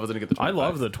 Elgato. I was going to get the 25s. I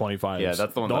love the 25s. Yeah,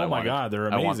 that's the one that Oh I my wanted. god, they're I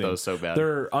amazing. want those so bad.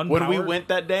 They're unpowered. When we went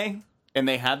that day and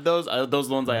they had those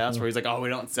ones I asked for, he's like, oh, we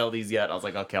don't sell these yet. I was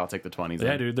like, okay, I'll take the 20s. Yeah,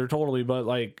 then. dude, they're totally. But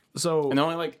like, so And they're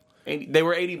only like 80, they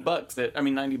were $80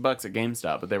 $90 at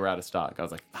GameStop, but they were out of stock. I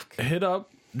was like, fuck. hit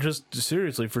up. Just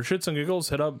seriously, for shits and giggles,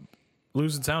 hit up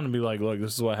Lucid Sound and be like, look,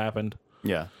 this is what happened.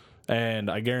 Yeah. And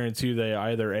I guarantee you they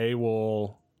either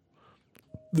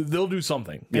they'll do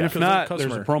something. And if Because they're not, there's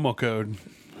a customer. promo code.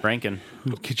 Franken.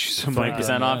 Get you some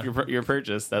 20% off your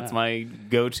purchase. That's my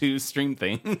go-to stream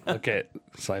thing. Look at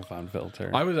Siphon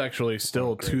Filter. I was actually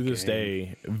still great to this game.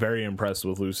 day very impressed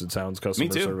with Lucid Sound's customer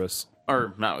too. service.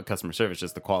 Or not with customer service,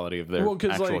 just the quality of their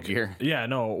 'cause, actual like, gear. Yeah,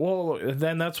 no. Well,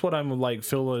 then that's what I'm like.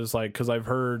 Phil is like, because I've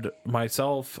heard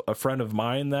myself, a friend of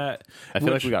mine that I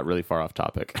feel like we got really far off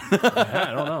topic.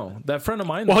 I don't know, that friend of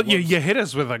mine. well, that you works- hit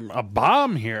us with a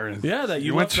bomb here. yeah, that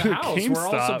you went went to the to house. We're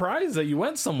all GameStop. surprised that you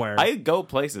went somewhere. I go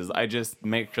places. I just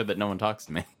make sure that no one talks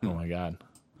to me. oh my god.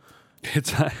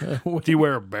 It's do you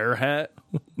wear a bear hat?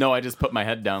 No, I just put my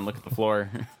head down, look at the floor,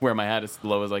 wear my hat as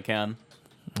low as I can.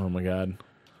 Oh my god.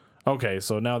 Okay,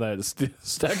 so now that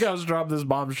Stackhouse dropped this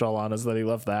bombshell on us that he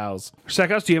left the house.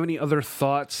 Stackhouse, do you have any other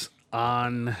thoughts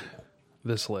on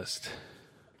this list?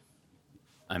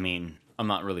 I mean, I'm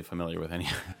not really familiar with any.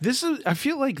 This is. I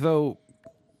feel like though,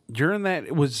 you're in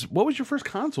that. What was your first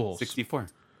console? 64.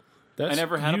 That's, I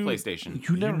never had a PlayStation.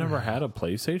 You never had a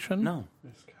PlayStation? No.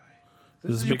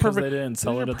 This is your because perfect- they didn't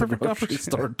sell this it is at the your perfect grocery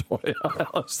store toy aisle.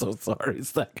 I'm so sorry,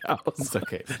 Stackhouse. It's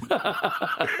okay.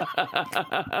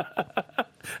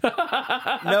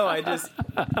 No, I just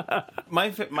my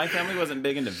family wasn't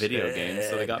big into video games,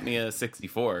 so they got me a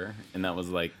 64, and that was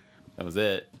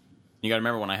it. You got to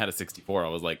remember when I had a 64, I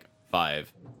was like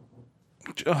 5.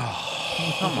 Come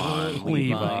on,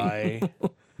 Levi.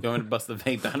 You want me to bust the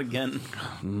vape out again?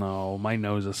 No, my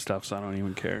nose is stuffed, so I don't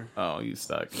even care. Oh, you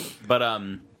suck. But I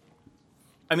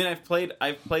mean, I've played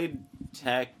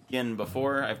Tekken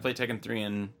before. I've played Tekken 3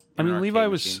 in I mean, an Levi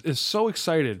arcade is machine. so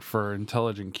excited for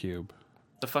Intelligent Cube.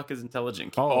 The fuck is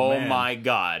Intelligent? Oh, Oh man. my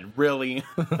god, really?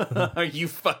 Are you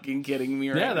fucking kidding me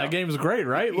right Yeah, now? that game's great,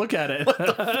 right? Look at it.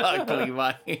 Fuck,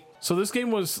 Levi. So this game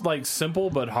was like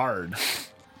simple but hard.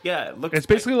 Yeah, it looks. It's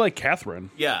basically like Catherine.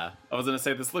 Yeah, I was gonna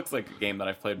say this looks like a game that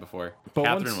I've played before. But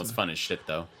Catherine once- was fun as shit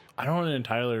though. I don't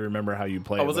entirely remember how you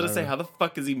played. I was gonna say, how the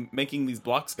fuck is he making these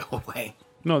blocks go away?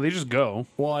 No, they just go.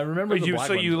 Well, I remember the You black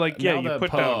so you ones. like yeah, Now you the put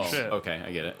po- down Oh, shit. okay,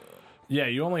 I get it. Yeah,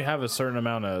 you only have a certain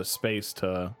amount of space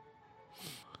to.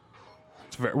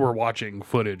 We're watching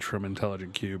footage from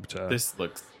Intelligent Cube to This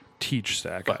looks. teach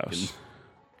Stackhouse.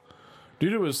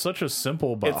 Dude, it was such a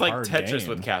simple but It's like hard Tetris game.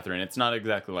 with Catherine. It's not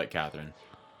exactly like Catherine,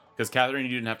 because Catherine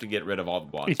you didn't have to get rid of all the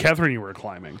blocks. Hey, Catherine, you were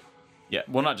climbing. Yeah,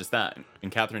 well, not just that. In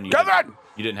Catherine, you Catherine!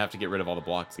 didn't have to get rid of all the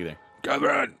blocks either.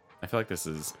 Catherine! I feel like this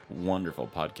is wonderful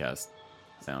podcast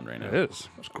sound right now. It is.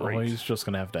 It's great. Oh, he's just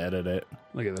gonna have to edit it.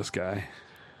 Look at this guy.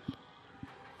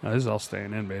 Oh, this is all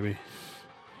staying in, baby.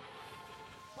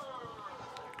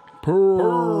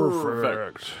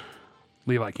 Perfect.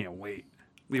 Levi can't wait.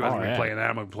 Levi's Oh, gonna yeah. be playing that.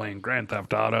 I'm gonna be playing Grand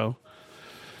Theft Auto.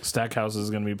 Stackhouse is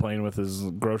gonna be playing with his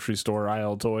grocery store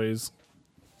aisle toys.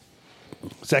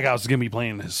 Stackhouse is gonna be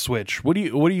playing his Switch. What are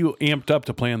you amped up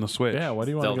to play on the Switch? Yeah, what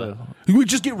do you want Zelda. to We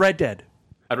just get Red Dead.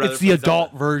 I'd rather It's the play adult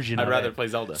Zelda. version. I'd of rather it. play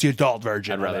Zelda. It's the adult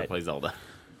version. I'd rather of it. play Zelda.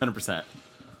 100%.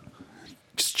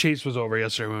 Just Chase was over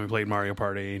yesterday when we played Mario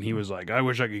Party, and he was like, "I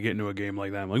wish I could get into a game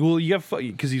like that." I'm like, "Well, you have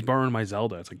because he's borrowing my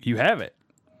Zelda." It's like, you have it.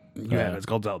 You have it. It's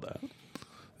called Zelda.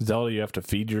 Zelda, you have to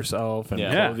feed yourself and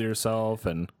Yeah. clothe yourself,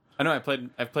 and I know. I've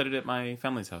played it at my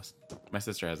family's house. My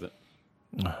sister has it.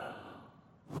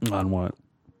 On what?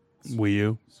 Wii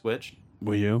U. Switch.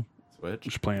 Wii U. Switch.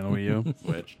 Just playing on Wii U.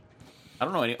 Switch. I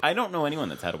don't know anyone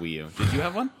that's had a Wii U. Did you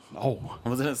have one? Oh, I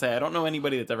was gonna say I don't know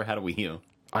anybody that's ever had a Wii U.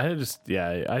 I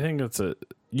think it's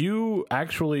you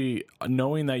actually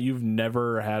knowing that you've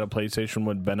never had a PlayStation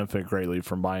would benefit greatly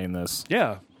from buying this.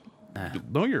 yeah.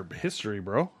 Know your history,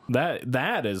 bro.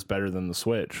 That is better than the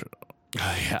Switch.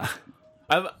 Yeah.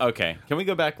 Okay, can we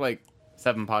go back like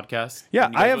 7 podcasts? Yeah,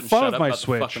 And you guys I have wouldn't fun shut with up my about the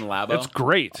Switch. fucking Labo? It's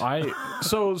great.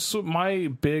 So my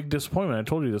big disappointment, I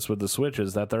told you this with the Switch,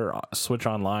 is that their Switch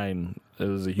Online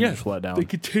is a huge letdown. They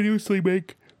continuously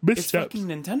make It's missteps. fucking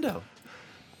Nintendo.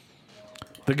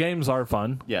 The games are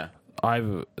fun. Yeah.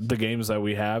 The games that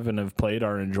we have and have played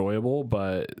are enjoyable,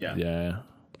 but Yeah. yeah.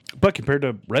 But compared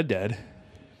to Red Dead,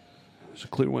 it's a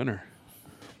clear winner.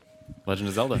 Legend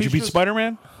of Zelda. Did you beat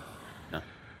Spider-Man? No.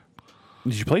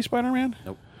 Did you play Spider-Man?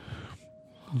 Nope.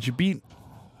 Did you beat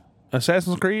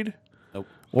Assassin's Creed? Nope.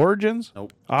 Origins?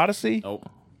 Nope. Odyssey? Nope.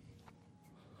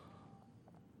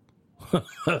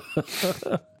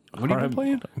 What have you been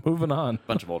playing? Moving on.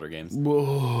 Bunch of older games.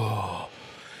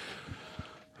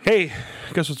 Hey,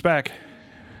 guess what's back?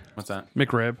 What's that?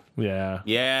 McRib. Yeah.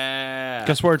 Yeah.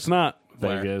 Guess where it's not?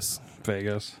 Where? Vegas.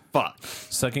 Vegas. Fuck.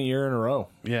 Second year in a row.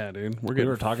 Yeah, dude. We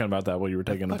were talking about that while you were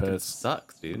taking a Fucking piss.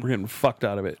 sucks, dude. We're getting fucked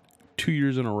out of it. 2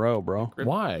 years in a row, bro.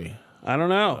 Why? I don't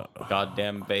know.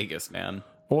 Goddamn Vegas, man.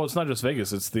 Well, it's not just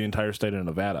Vegas; it's the entire state of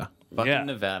Nevada. Fucking Yeah.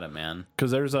 Nevada, man.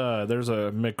 Because there's a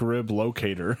McRib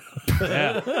locator.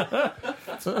 Yeah.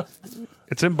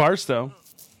 It's in Barstow.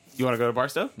 You want to go to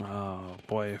Barstow? Oh,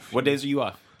 boy. What days are you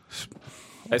off?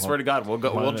 I swear to God, we'll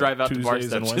go. We'll drive out Tuesdays to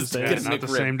Barstow and just to Wednesdays. get a Not the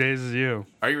McRib. same days as you.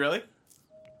 Are you really?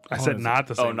 I said not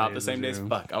the same Oh, not the days same as days. you.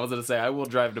 Fuck. I was gonna say I will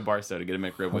drive to Barstow to get a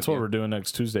McRib. That's with what you. we're doing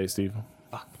next Tuesday, Steve.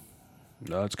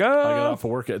 Let's I get go. off of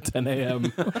work at 10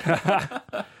 a.m.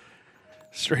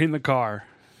 Straight in the car.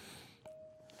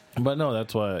 But no,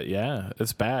 that's what. Yeah,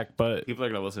 it's back. But People are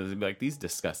gonna listen to this and be like, "These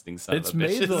disgusting sons it's of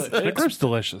made bitches." the it's, McRib's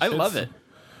delicious. I love it.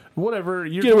 whatever.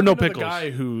 You're Get it with no talking to pickles. The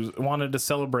guy who wanted to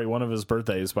celebrate one of his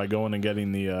birthdays by going and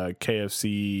getting the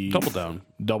KFC Double down.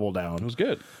 Double down. It was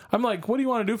good. I'm like, what do you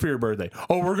want to do for your birthday?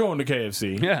 Oh, we're going to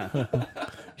KFC. Yeah.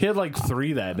 He had like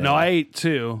 3 that day. No, I ate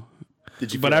 2.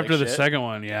 Did you? But feel after like the shit? second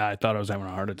one, yeah, I thought I was having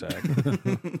a heart attack.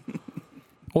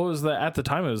 What was the at the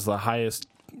time? It was the highest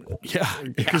yeah.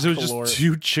 Because it was caloric. just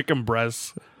 2 chicken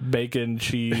breasts. bacon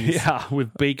cheese. Yeah.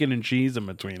 With bacon and cheese in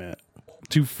between it.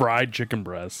 2 fried chicken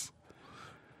breasts.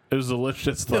 It was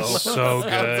delicious though. So Sounds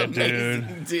good, dude.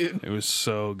 amazing, dude. It was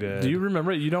so good. Do you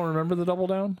remember it? You don't remember the double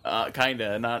down?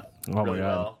 Kinda, not Oh my really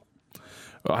God. well.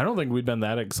 I don't think we'd been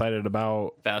that excited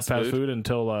about Fast fast food? food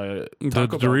until the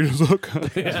Taco Bell. Doritos look.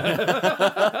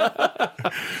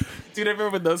 Dude, I remember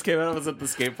when those came out, I was at the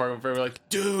skate park and we were like,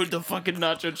 dude, the fucking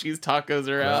nacho cheese tacos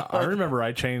are out. I remember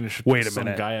I changed Wait a some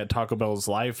minute. guy at Taco Bell's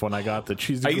life when I got the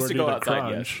cheesy I used to go gordita outside,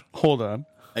 crunch. Hold on.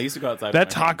 I used to go outside.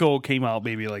 That when I- taco came out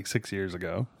maybe like 6 years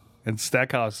ago. And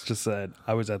Stackhouse just said,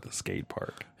 I was at the skate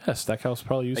park. Yeah, Stackhouse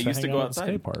probably used, I to, used to hang go out outside. at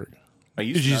the skate park. I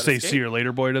used Did to you know how say to see skate. you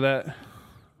later boy to that?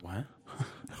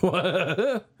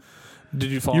 What? Did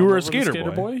you fall You in were a love with the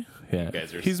skater boy. Yeah.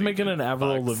 guys are He's making an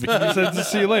Avril Fucks. Lavigne. He said,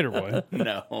 see you later boy.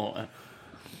 No.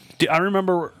 Dude, I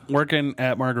remember working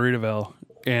at Margaritaville,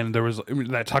 and there was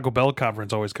that Taco Bell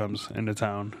conference always comes into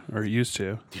town, or it used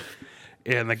to.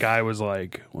 And the guy was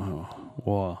like,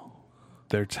 "Whoa,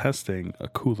 they're testing a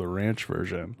Cooler Ranch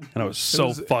version," and I was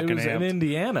so fucking it was in amped.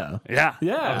 Indiana. Yeah,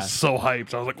 Yeah. I was so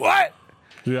hyped. I was like, "What?"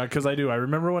 Yeah, because I do. I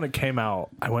remember when it came out.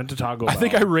 I went to Taco Bell. I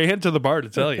think I ran to the bar to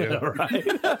tell you.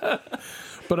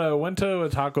 But I went to a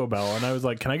Taco Bell and I was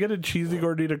like, "Can I get a cheesy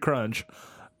gordita crunch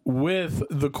with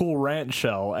the Cool Ranch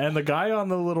shell?" And the guy on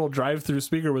the little drive-through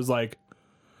speaker was like,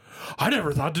 "I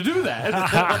never thought to do that."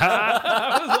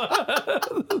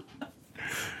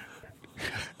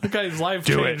 The guy's life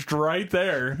Do it. changed right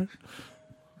there.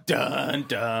 Dun,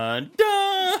 dun,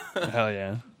 dun. Hell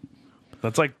yeah,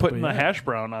 that's like putting the hash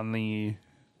brown on the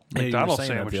Yeah, you were McDonald's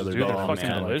saying that the sandwiches. other Dude, day. they're Oh, fucking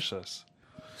man. delicious.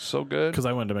 So good. Because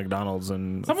I went to McDonald's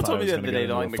and Someone thought told I me was the gonna other get day they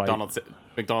don't into like a fight.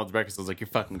 McDonald's breakfast. I was like, you're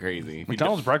fucking crazy. If you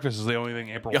McDonald's breakfast is the only thing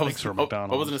April don't- makes for I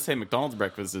McDonald's. was going to say McDonald's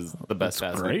breakfast is the best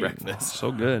fast food great. breakfast.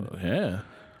 So good. Yeah.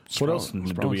 What else do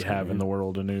Strong we have sandwich. in the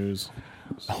world of news?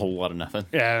 A whole lot of nothing.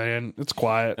 Yeah, man, it's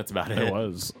quiet. That's about it. It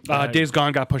was. Days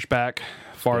Gone got pushed back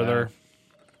farther.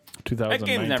 2019. That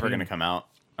game's never going to come out.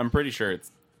 I'm pretty sure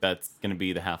it's that's going to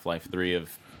be the Half-Life 3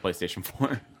 of PlayStation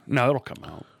 4. No, it'll come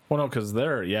out. Well, no, because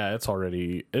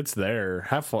it's there.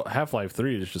 Half-Life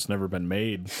 3 has just never been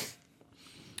made. far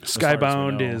as we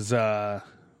Skybound know. is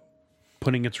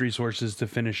putting its resources to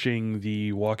finishing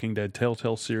the Walking Dead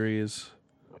Telltale series.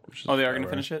 Oh, they are going to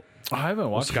finish it? I haven't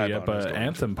watched it Skybound yet, is but going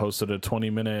Anthem posted a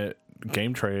 20-minute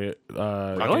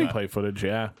gameplay footage.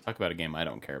 Yeah, Talk about a game I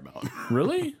don't care about.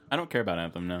 really? I don't care about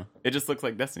Anthem, no. It just looks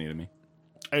like Destiny to me.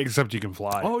 Except you can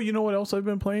fly. Oh, you know what else I've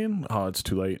been playing? Oh, it's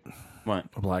too late.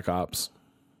 What? Black Ops.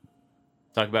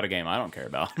 Talk about a game I don't care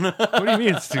about. What do you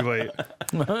mean it's too late?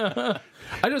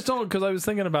 I just don't, because I was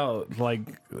thinking about like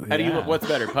How do you? What's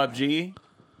better, PUBG?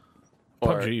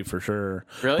 Or- PUBG for sure.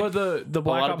 Really? But the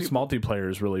Black lot of Ops multiplayer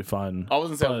is really fun. I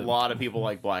wasn't saying But- a lot of people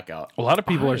like Blackout. A lot of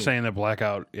people I- are saying that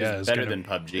Blackout is better gonna- than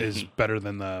PUBG. Is better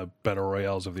than the battle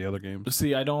royales of the other games.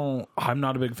 See, I'm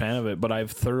not a big fan of it, but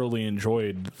I've thoroughly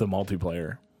enjoyed the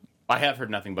multiplayer. I have heard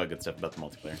nothing but good stuff about the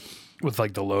multiplayer. With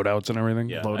like the loadouts and everything.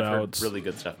 Yeah, I've heard Loadouts. really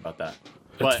good stuff about that.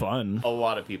 It's fun. A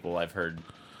lot of people I've heard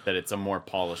that it's a more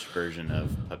polished version of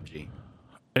PUBG.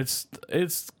 It's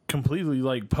completely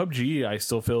like PUBG. I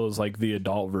still feel is like the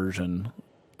adult version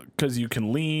because you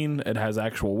can lean. It has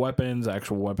actual weapon That's because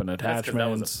that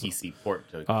was attachments. a PC port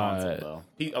to console,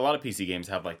 though. A lot of PC games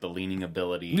have like the leaning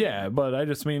ability. Yeah, but I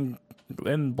just mean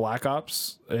in Black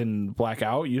Ops and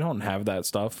Blackout, you don't have that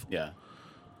stuff. Yeah.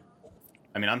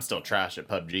 I mean, I'm still trash at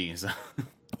PUBG, so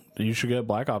You should get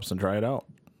Black Ops and try it out.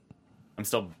 I'm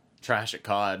still trash at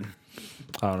COD.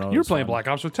 I don't know. You were it's playing fun. Black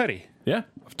Ops with Teddy Yeah,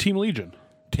 of Team Legion.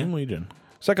 Team Legion.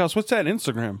 Psychos, what's that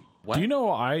Instagram? What? Do you know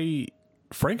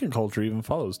Frankenculture even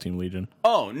follows Team Legion?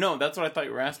 Oh, no, that's what I thought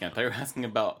you were asking. I thought you were asking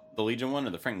about the Legion one or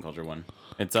the Frankenculture one.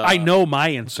 It's I know my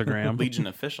Instagram. Legion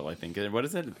Official, I think. What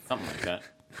is it? It's something like that.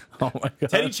 Oh my god!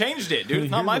 Teddy changed it, dude.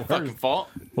 It's not You're my the fucking worst. fault.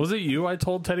 Was it you? I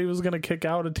told Teddy was gonna kick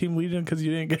out of Team Legion because you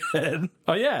didn't get.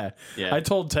 Oh yeah. Yeah. I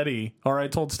told Teddy, or I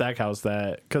told Stackhouse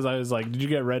that because I was like, "Did you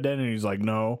get Red Dead?" And he's like,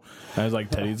 "No." And I was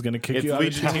like, "Teddy's gonna kick It's you out."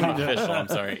 Legion of Team Team Legion. Official. I'm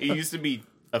sorry. It used to be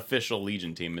Official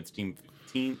Legion Team. It's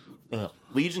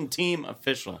Legion Team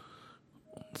Official.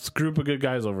 It's a group of good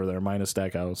guys over there, minus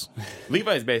Stackhouse.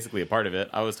 Levi's basically a part of it.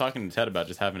 I was talking to Ted about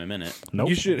just having him in it. Nope.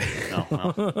 You should. No,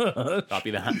 well,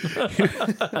 copy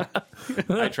that.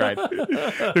 I tried.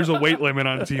 There's a weight limit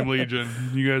on Team Legion.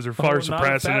 You guys are far Not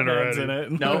surpassing fat it man's already. in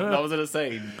it. No, I was gonna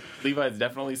say Levi's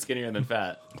definitely skinnier than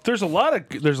fat. There's a lot of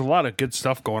good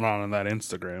stuff going on that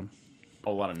Instagram. A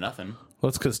lot of nothing. Well,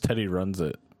 it's because Teddy runs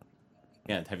it.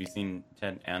 Yeah, have you seen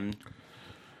Ted and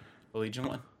the Legion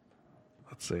one?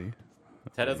 Let's see.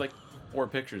 Ted has like 4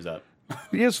 pictures up.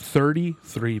 He has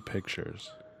 33 pictures.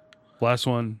 Last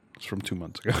one is from 2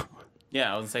 months ago.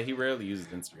 Yeah, I was gonna say he rarely uses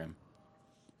Instagram.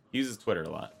 He uses Twitter a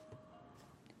lot.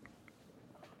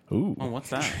 Ooh, Oh,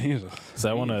 what's that? Jesus. is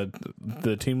that one of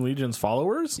the Team Legion's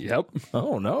followers? Yep.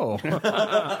 Oh no.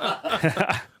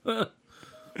 The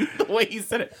way he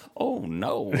said it. Oh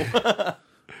no.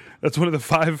 That's one of the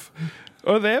 5.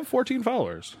 Oh, they have 14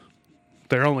 followers.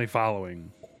 They're only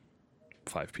following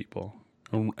 5 people.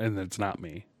 And it's not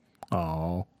me.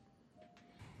 Oh.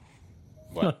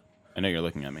 What? I know you're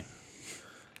looking at me.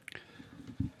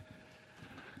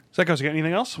 Psychos, you got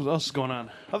anything else? What else is going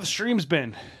on? How the stream's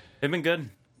been? They've been good.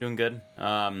 Doing good.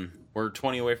 We're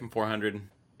 20 away from 400,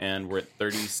 and we're at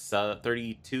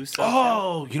 32 subs.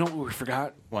 Oh, you know what we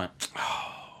forgot? What?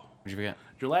 What'd you forget?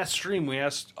 Your last stream, we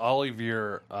asked all of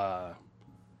your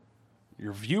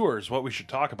viewers what we should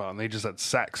talk about, and they just said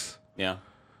sex. Yeah.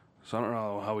 So I don't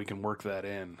know how we can work that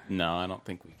in. No, I don't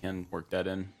think we can work that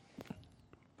in.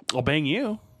 I'll bang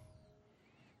you.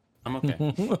 I'm okay.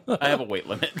 I have a weight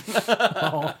limit.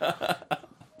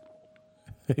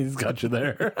 He's got you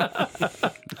there.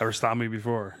 Never stopped me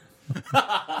before.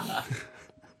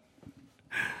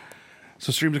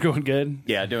 So streams are going good?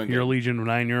 Yeah, doing You're a good. legion of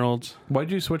 9-year-olds?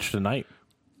 Why'd you switch to night?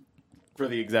 For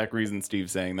the exact reason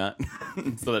Steve's saying that.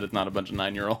 So that it's not a bunch of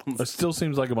 9-year-olds. It still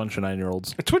seems like a bunch of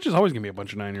 9-year-olds. Twitch is always going to be a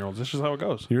bunch of 9-year-olds. That's just how it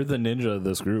goes. You're the ninja of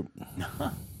this group.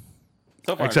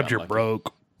 So far, Except I've you're gotten lucky.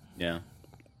 broke. Yeah.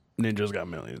 Ninja's got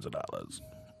millions of dollars.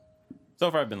 So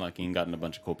far, I've been lucky and gotten a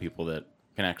bunch of cool people that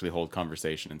can actually hold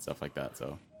conversation and stuff like that.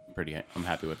 So I'm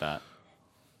happy with that.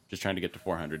 Just trying to get to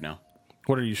 400 now.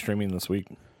 What are you streaming this week?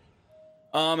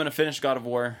 I'm gonna finish God of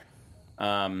War.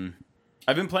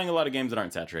 I've been playing a lot of games that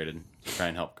aren't saturated to try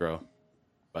and help grow.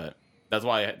 But that's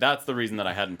the reason that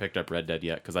I hadn't picked up Red Dead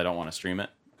yet, because I don't want to stream it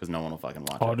because no one will fucking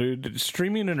watch Oh, it. dude,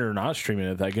 streaming it or not streaming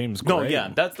it, that game's great. No,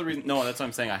 yeah, that's the reason. No, that's what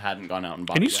I'm saying. I hadn't gone out and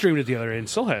bought And it you yet. streamed it the other day and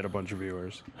still had a bunch of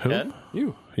viewers. Who? Ted?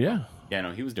 You. Yeah. Yeah,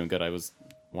 no, he was doing good. I was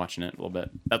watching it a little bit.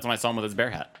 That's when I saw him with his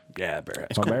bear hat. Yeah,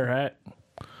 Barrett. My bear hat.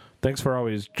 Thanks for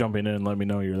always jumping in and letting me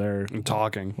know you're there. And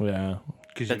talking. Yeah.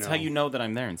 'Cause That's how you know that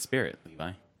I'm there in spirit,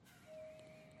 Levi.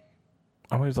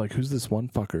 I'm always like, who's this one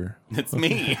fucker? It's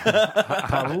me.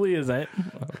 Probably isn't.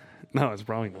 No, it's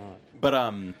probably not. But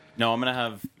no, I'm gonna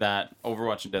have that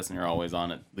Overwatch and Destiny are always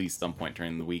on at least some point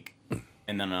during the week,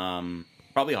 and then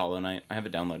probably Hollow Knight. I have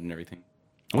it downloaded and everything.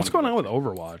 What's going on with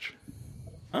Overwatch?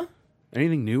 Huh?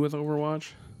 Anything new with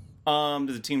Overwatch?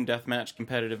 There's a team deathmatch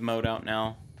competitive mode out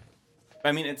now.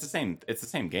 I mean, it's the same. It's the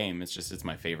same game. It's just it's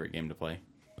my favorite game to play.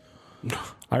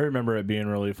 I remember it being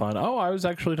really fun. Oh, I was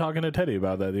actually talking to Teddy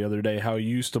about that the other day. How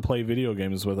you used to play video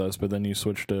games with us, but then you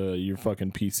switched to your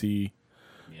fucking PC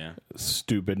Yeah.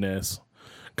 stupidness.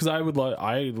 Because I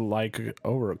like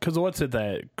over. Because what's it,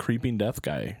 that creeping death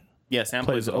guy Yeah, Sam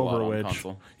plays plays it a lot on Overwatch?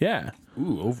 console. Yeah,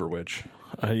 Ooh, Overwitch.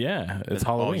 yeah. It's Oh,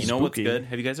 Halloween. you know what's Spooky. good?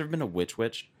 Have you guys ever been to Witch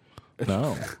Witch?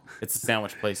 No, It's a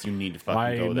sandwich place. You need to fucking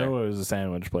I go there. know it was a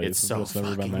sandwich place. It's I've so just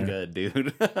never been fucking there. good,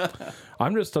 dude.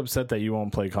 I'm just upset that you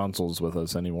won't play consoles with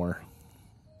us anymore.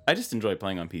 I just enjoy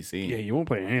playing on PC. Yeah, you won't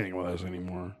play anything with us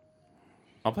anymore.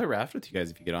 I'll play Raft with you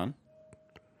guys if you get on.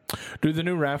 Dude, the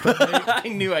new Raft update, I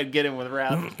knew I'd get in with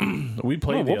Raft. we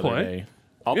played we'll the other play. day.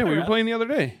 I'll Yeah, play we were Raft. playing the other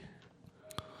day.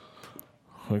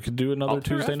 We could do another I'll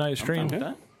play Tuesday Raft. night I'm stream. fine with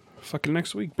that. Fucking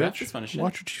next week, Raft bitch. is fun as shit.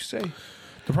 Watch what you say.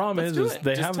 The problem Let's do is it.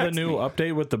 they Just have the text new me.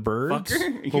 update with the birds.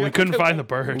 Fucker. Well, we couldn't find the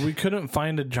bird. We couldn't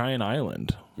find a giant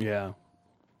island. Yeah.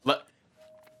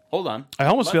 Hold on. I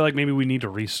almost feel like maybe we need to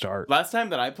restart. Last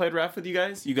time that I played Raft with you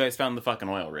guys found the fucking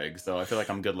oil rig, so I feel like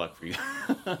I'm good luck for you.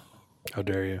 How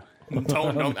dare you?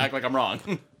 don't act like I'm wrong.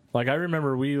 Like I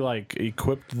remember we like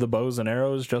equipped the bows and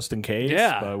arrows just in case.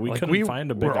 but we like, couldn't find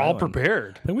a big We're all island.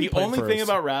 prepared. I think we The played only for thing us.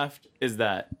 about Raft is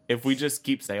that if we just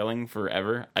keep sailing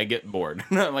forever, I get bored.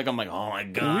 Like I'm like, oh my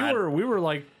god. we were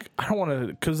like, I don't want to,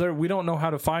 because we don't know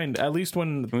how to find, at least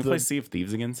when Can we play Sea of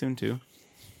Thieves again soon too?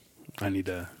 I need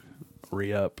to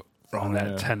re-up on yeah.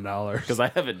 that $10. Because I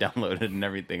have it downloaded and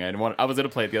everything. I was gonna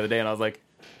play it the other day and I was like,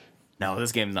 no,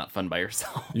 this game's not fun by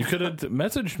yourself. you could have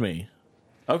messaged me.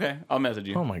 Okay, I'll message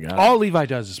you. Oh my god. All Levi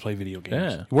does is play video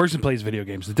games. Yeah. He works and plays video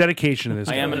games. The dedication in this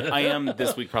I game. am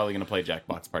this week probably gonna play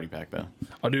Jackbox Party Pack though.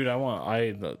 Oh, dude,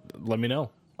 let me know.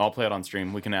 I'll play it on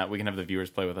stream. We can have the viewers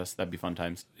play with us. That'd be fun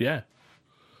times. Yeah.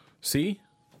 See?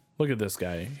 Look at this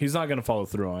guy. He's not going to follow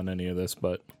through on any of this,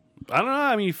 but I don't know.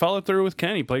 I mean, he followed through with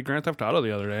Ken. He played Grand Theft Auto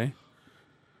the other day.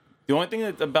 The only thing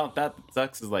about that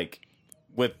sucks is like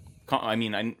I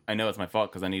mean, I know it's my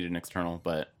fault because I needed an external,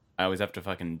 but I always have to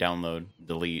fucking download,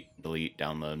 delete,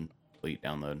 download, delete,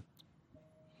 download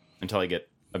until I get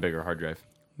a bigger hard drive.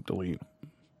 Delete.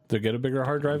 to get a bigger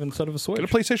hard drive instead of a Switch.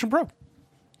 Get a PlayStation Pro.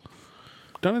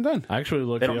 Done and done. I actually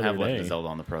looked They the don't other have Legend day of Zelda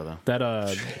on the Pro though. that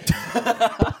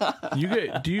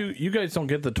you guys don't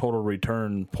get the total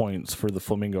return points for the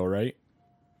Flamingo, right?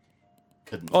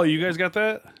 Oh, you guys got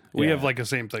that? We Yeah. have like the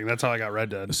same thing. That's how I got Red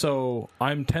Dead. So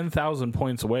I'm 10,000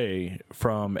 points away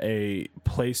from a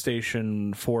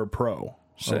PlayStation 4 Pro.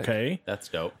 Sick. Okay, That's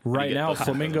dope. right You get now those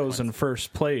 1,000 Flamingo's in points.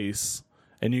 first place,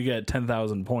 and you get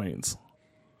 10,000 points.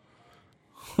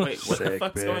 Wait, what the Sick,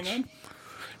 fuck's going bitch. on?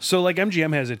 So like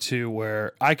MGM has it too,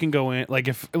 where I can go in. Like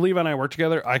if Levi and I work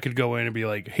together, I could go in and be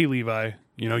like, "Hey, Levi,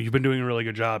 you know you've been doing a really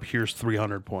good job. Here's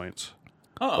 300 points."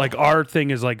 Oh, Like our thing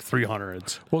is like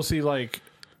 300s. Well, see, like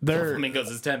they're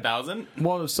Flamingos is 10,000.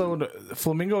 well, so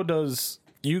Flamingo does.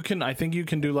 I think you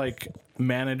can do like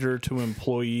manager to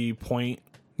employee point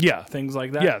Yeah, things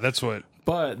like that. yeah, that's what.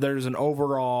 But there's an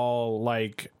overall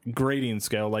like grading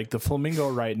scale. Like the Flamingo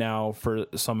right now for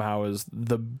somehow is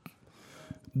the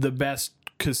best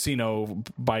casino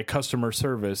by customer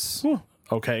service.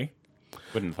 Okay.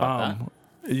 Wouldn't have thought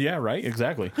that. Yeah, right,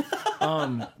 exactly.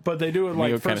 But they do it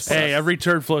Flamingo like kinda first, sucks. Hey, every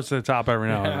turd floats to the top every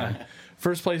now and then.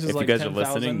 first place is If like you guys 10,000.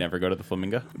 are listening, never go to the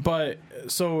Flamingo. But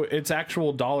so it's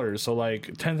actual dollars. So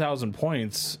like 10,000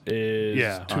 points is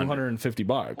Yeah.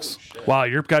 $250. Wow,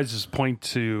 your guys' point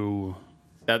to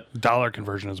That dollar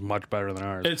conversion is much better than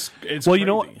ours. It's well, you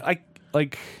know,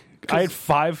 crazy. I had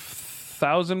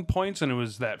 5,000 points and it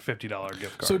was that $50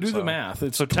 gift card. So do the math.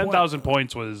 It's So 10,000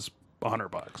 points was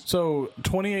 $100. So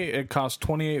 28. It costs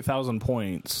 28,000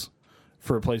 points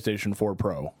for a PlayStation 4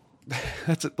 Pro,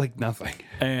 That's like nothing.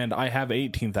 and I have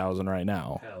 18,000 right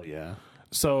now. Hell yeah.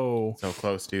 So so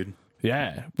close, dude.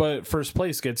 yeah, but first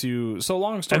place gets you. So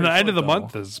long story. And the end short, of the though,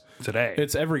 month is today.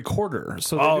 It's every quarter.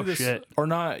 So they Oh, do this, shit. or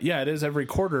not? Yeah, it is every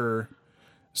quarter.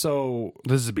 So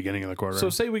This is the beginning of the quarter.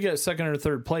 say we get second or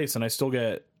third place, and I still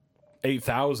get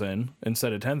 8,000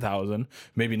 instead of 10,000.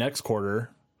 Maybe next quarter.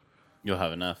 You'll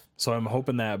have enough. So I'm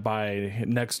hoping that by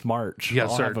next March, Yeah, I'll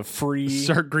start- have a free.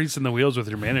 Start greasing the wheels with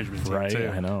your management team, Right, too.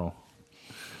 I know.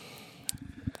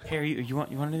 Hey, you want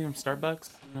anything from Starbucks?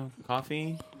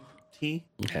 Coffee, tea?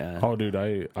 Yeah. Oh, dude,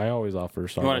 I always offer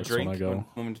You want a Starbucks drink? when I go.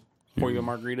 Want me to pour you a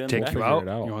margarita? Take back? you figure out. it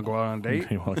out. You want to go out on a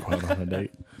date? You want to go out on a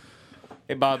date?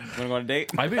 Hey, Bob, want to go on a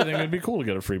date? I think it'd be cool to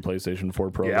get a free PlayStation 4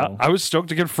 Pro. Yeah, though. I was stoked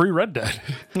to get free Red Dead.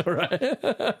 Like,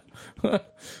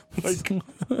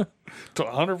 to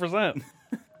 100%.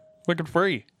 Looking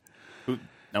free.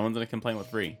 No one's gonna complain with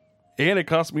free. And it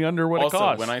cost me under what Also, it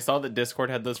cost. when I saw that Discord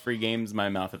had those free games, my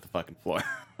mouth hit the fucking floor.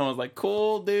 I was like,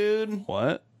 cool, dude.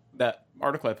 What? That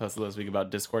article I posted last week about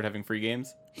Discord having free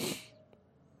games.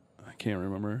 I can't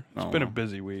remember. It's Oh, been a well.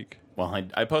 busy week. Well,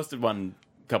 I posted one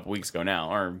a couple weeks ago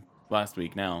now, or last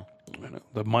week now.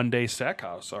 The Monday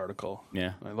Stackhouse article.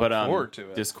 Yeah, I look forward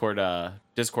to it. Discord,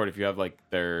 if you have like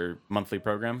their monthly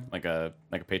program, like a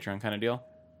Patreon kind of deal,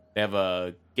 they have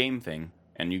a game thing,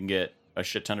 and you can get a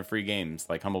shit ton of free games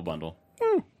like Humble Bundle,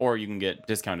 or you can get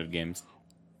discounted games.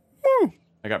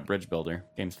 I got Bridge Builder.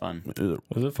 Game's fun.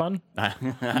 Was it fun?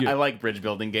 I like bridge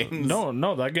building games.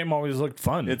 No, that game always looked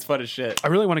fun. It's fun as shit. I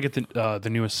really want to get the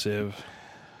newest Civ.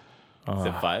 Is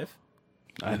it 5?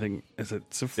 I think is it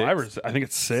Civ 5 or I think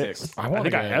it's 6. Six. I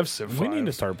think I have Civ 5. We need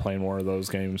to start playing more of those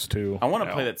games too. I want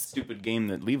to play that stupid game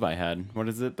that Levi had. What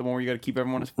is it? The one where you got to keep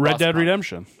everyone as Red Dead Frostpunk.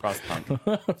 Redemption. Frostpunk.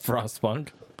 Frostpunk.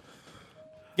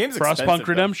 Game's expensive, Frostpunk though.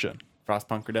 Redemption.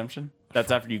 Frostpunk Redemption.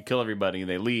 That's after you kill everybody,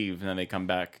 they leave, and then they come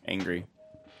back angry.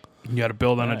 You got to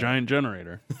build on a giant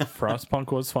generator.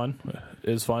 Frostpunk was fun.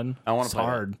 Is fun. I want It's to play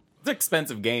hard. That. It's an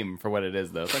expensive game for what it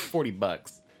is, though. It's like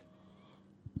 $40.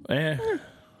 Eh.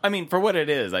 I mean, for what it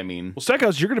is, I mean. Well,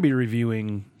 Stackhouse, you're going to be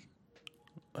reviewing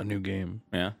a new game.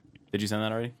 Yeah. Did you send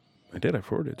that already? I did. I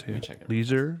forwarded it to you. check it.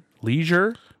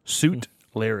 Leisure Suit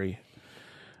Larry.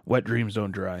 Wet dreams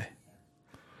don't dry.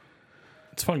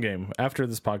 It's a fun game. After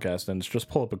this podcast ends, just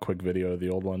pull up a quick video of the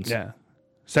old ones. Yeah.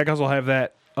 Stackhouse will have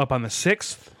that up on the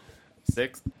 6th.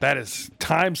 6? That is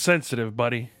time sensitive,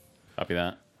 buddy. Copy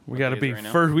that. We got to What be day is it right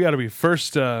now? first. We got to be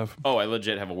first. Oh, I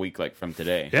legit have a week like from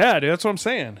today. Yeah, dude. That's what I'm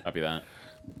saying. Copy that.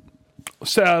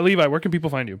 So, Levi, where can people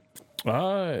find you?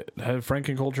 Have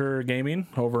Franken Culture Gaming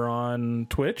over on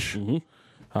Twitch.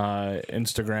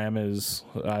 Instagram is,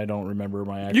 I don't remember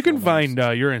my actual You can names. find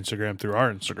your Instagram through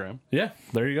our Instagram, Yeah,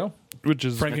 there you go. which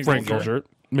is Frank Frank Culture. Culture.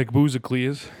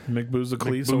 McBoozicles.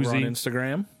 McBoozicles over on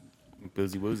Instagram.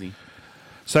 Boozy woozy.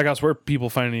 Stackhouse, where are people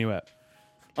finding you at?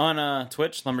 On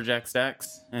Twitch, Lumberjack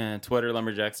Stacks, and Twitter,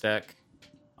 Lumberjack Stack.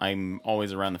 I'm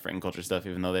always around the Franken Culture stuff,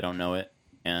 even though they don't know it.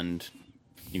 And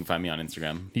you can find me on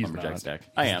Instagram, He's Lumberjack not. Stack.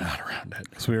 I am. Not around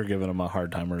it. So we were giving him a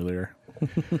hard time earlier.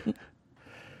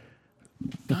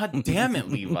 God damn it,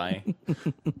 Levi.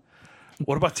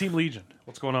 What about Team Legion?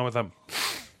 What's going on with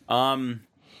them?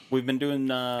 We've been doing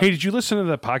Hey, did you listen to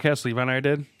the podcast Levi and I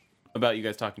did? about you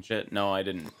guys talking shit. No, I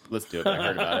didn't listen to it, but I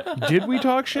heard about it. Did we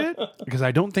talk shit? Because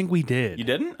I don't think we did. You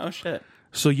didn't? Oh shit.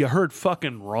 So you heard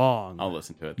fucking wrong. I'll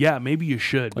listen to it. Yeah, maybe you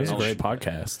should. It's a great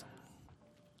podcast.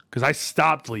 Because I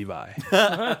stopped Levi.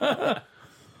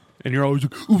 And you're always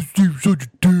like, oh, Steve's such a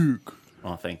dick.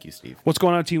 Oh, thank you, Steve. What's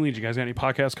going on, Team Legion? You guys got any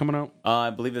podcasts coming out? I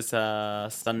believe it's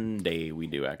Sunday we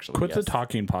do actually. Quit the yes.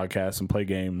 talking podcast and play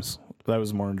games. That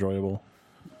was more enjoyable.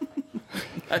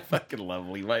 I fucking love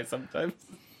Levi sometimes.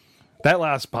 That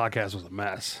last podcast was a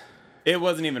mess. It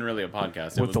wasn't even really a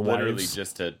podcast. It With was the literally wives.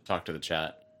 just to talk to the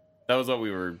chat. That was what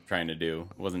we were trying to do.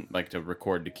 It wasn't like to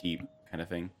record to keep kind of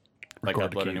thing. Like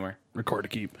Record to upload keep. anywhere. Record to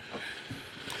keep.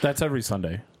 That's every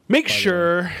Sunday. Make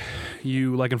sure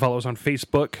you like and follow us on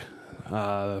Facebook.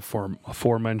 For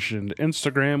aforementioned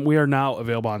Instagram. We are now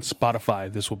available on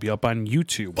Spotify. This will be up on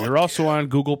YouTube. We are also on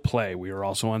Google Play. We are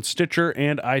also on Stitcher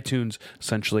and iTunes.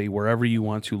 Essentially, wherever you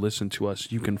want to listen to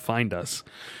us, you can find us.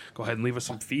 Go ahead and leave us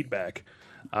some feedback.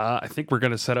 I think we're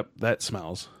going to set up, that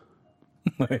smells.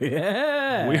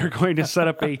 Yeah. We are going to set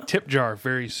up a tip jar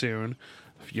very soon.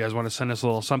 If you guys want to send us a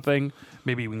little something,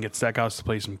 maybe we can get Stackhouse to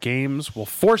play some games. We'll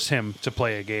force him to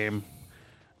play a game.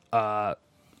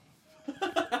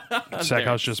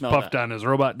 Stackhouse just smell puffed that. on his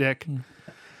robot dick.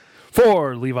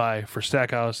 For Levi, for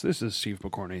Stackhouse, this is Steve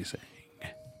McCorney saying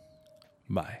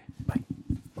bye.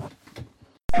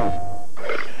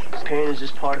 This pain is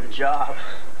just part of the job.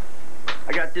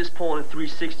 I got this pulling a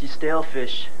 360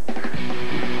 stalefish.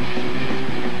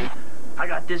 I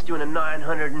got this doing a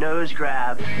 900 nose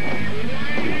grab.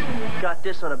 Got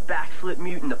this on a backflip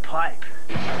mute in the pipe.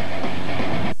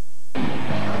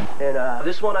 And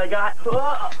this one I got.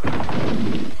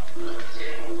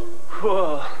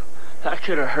 Whoa, that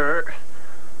could have hurt.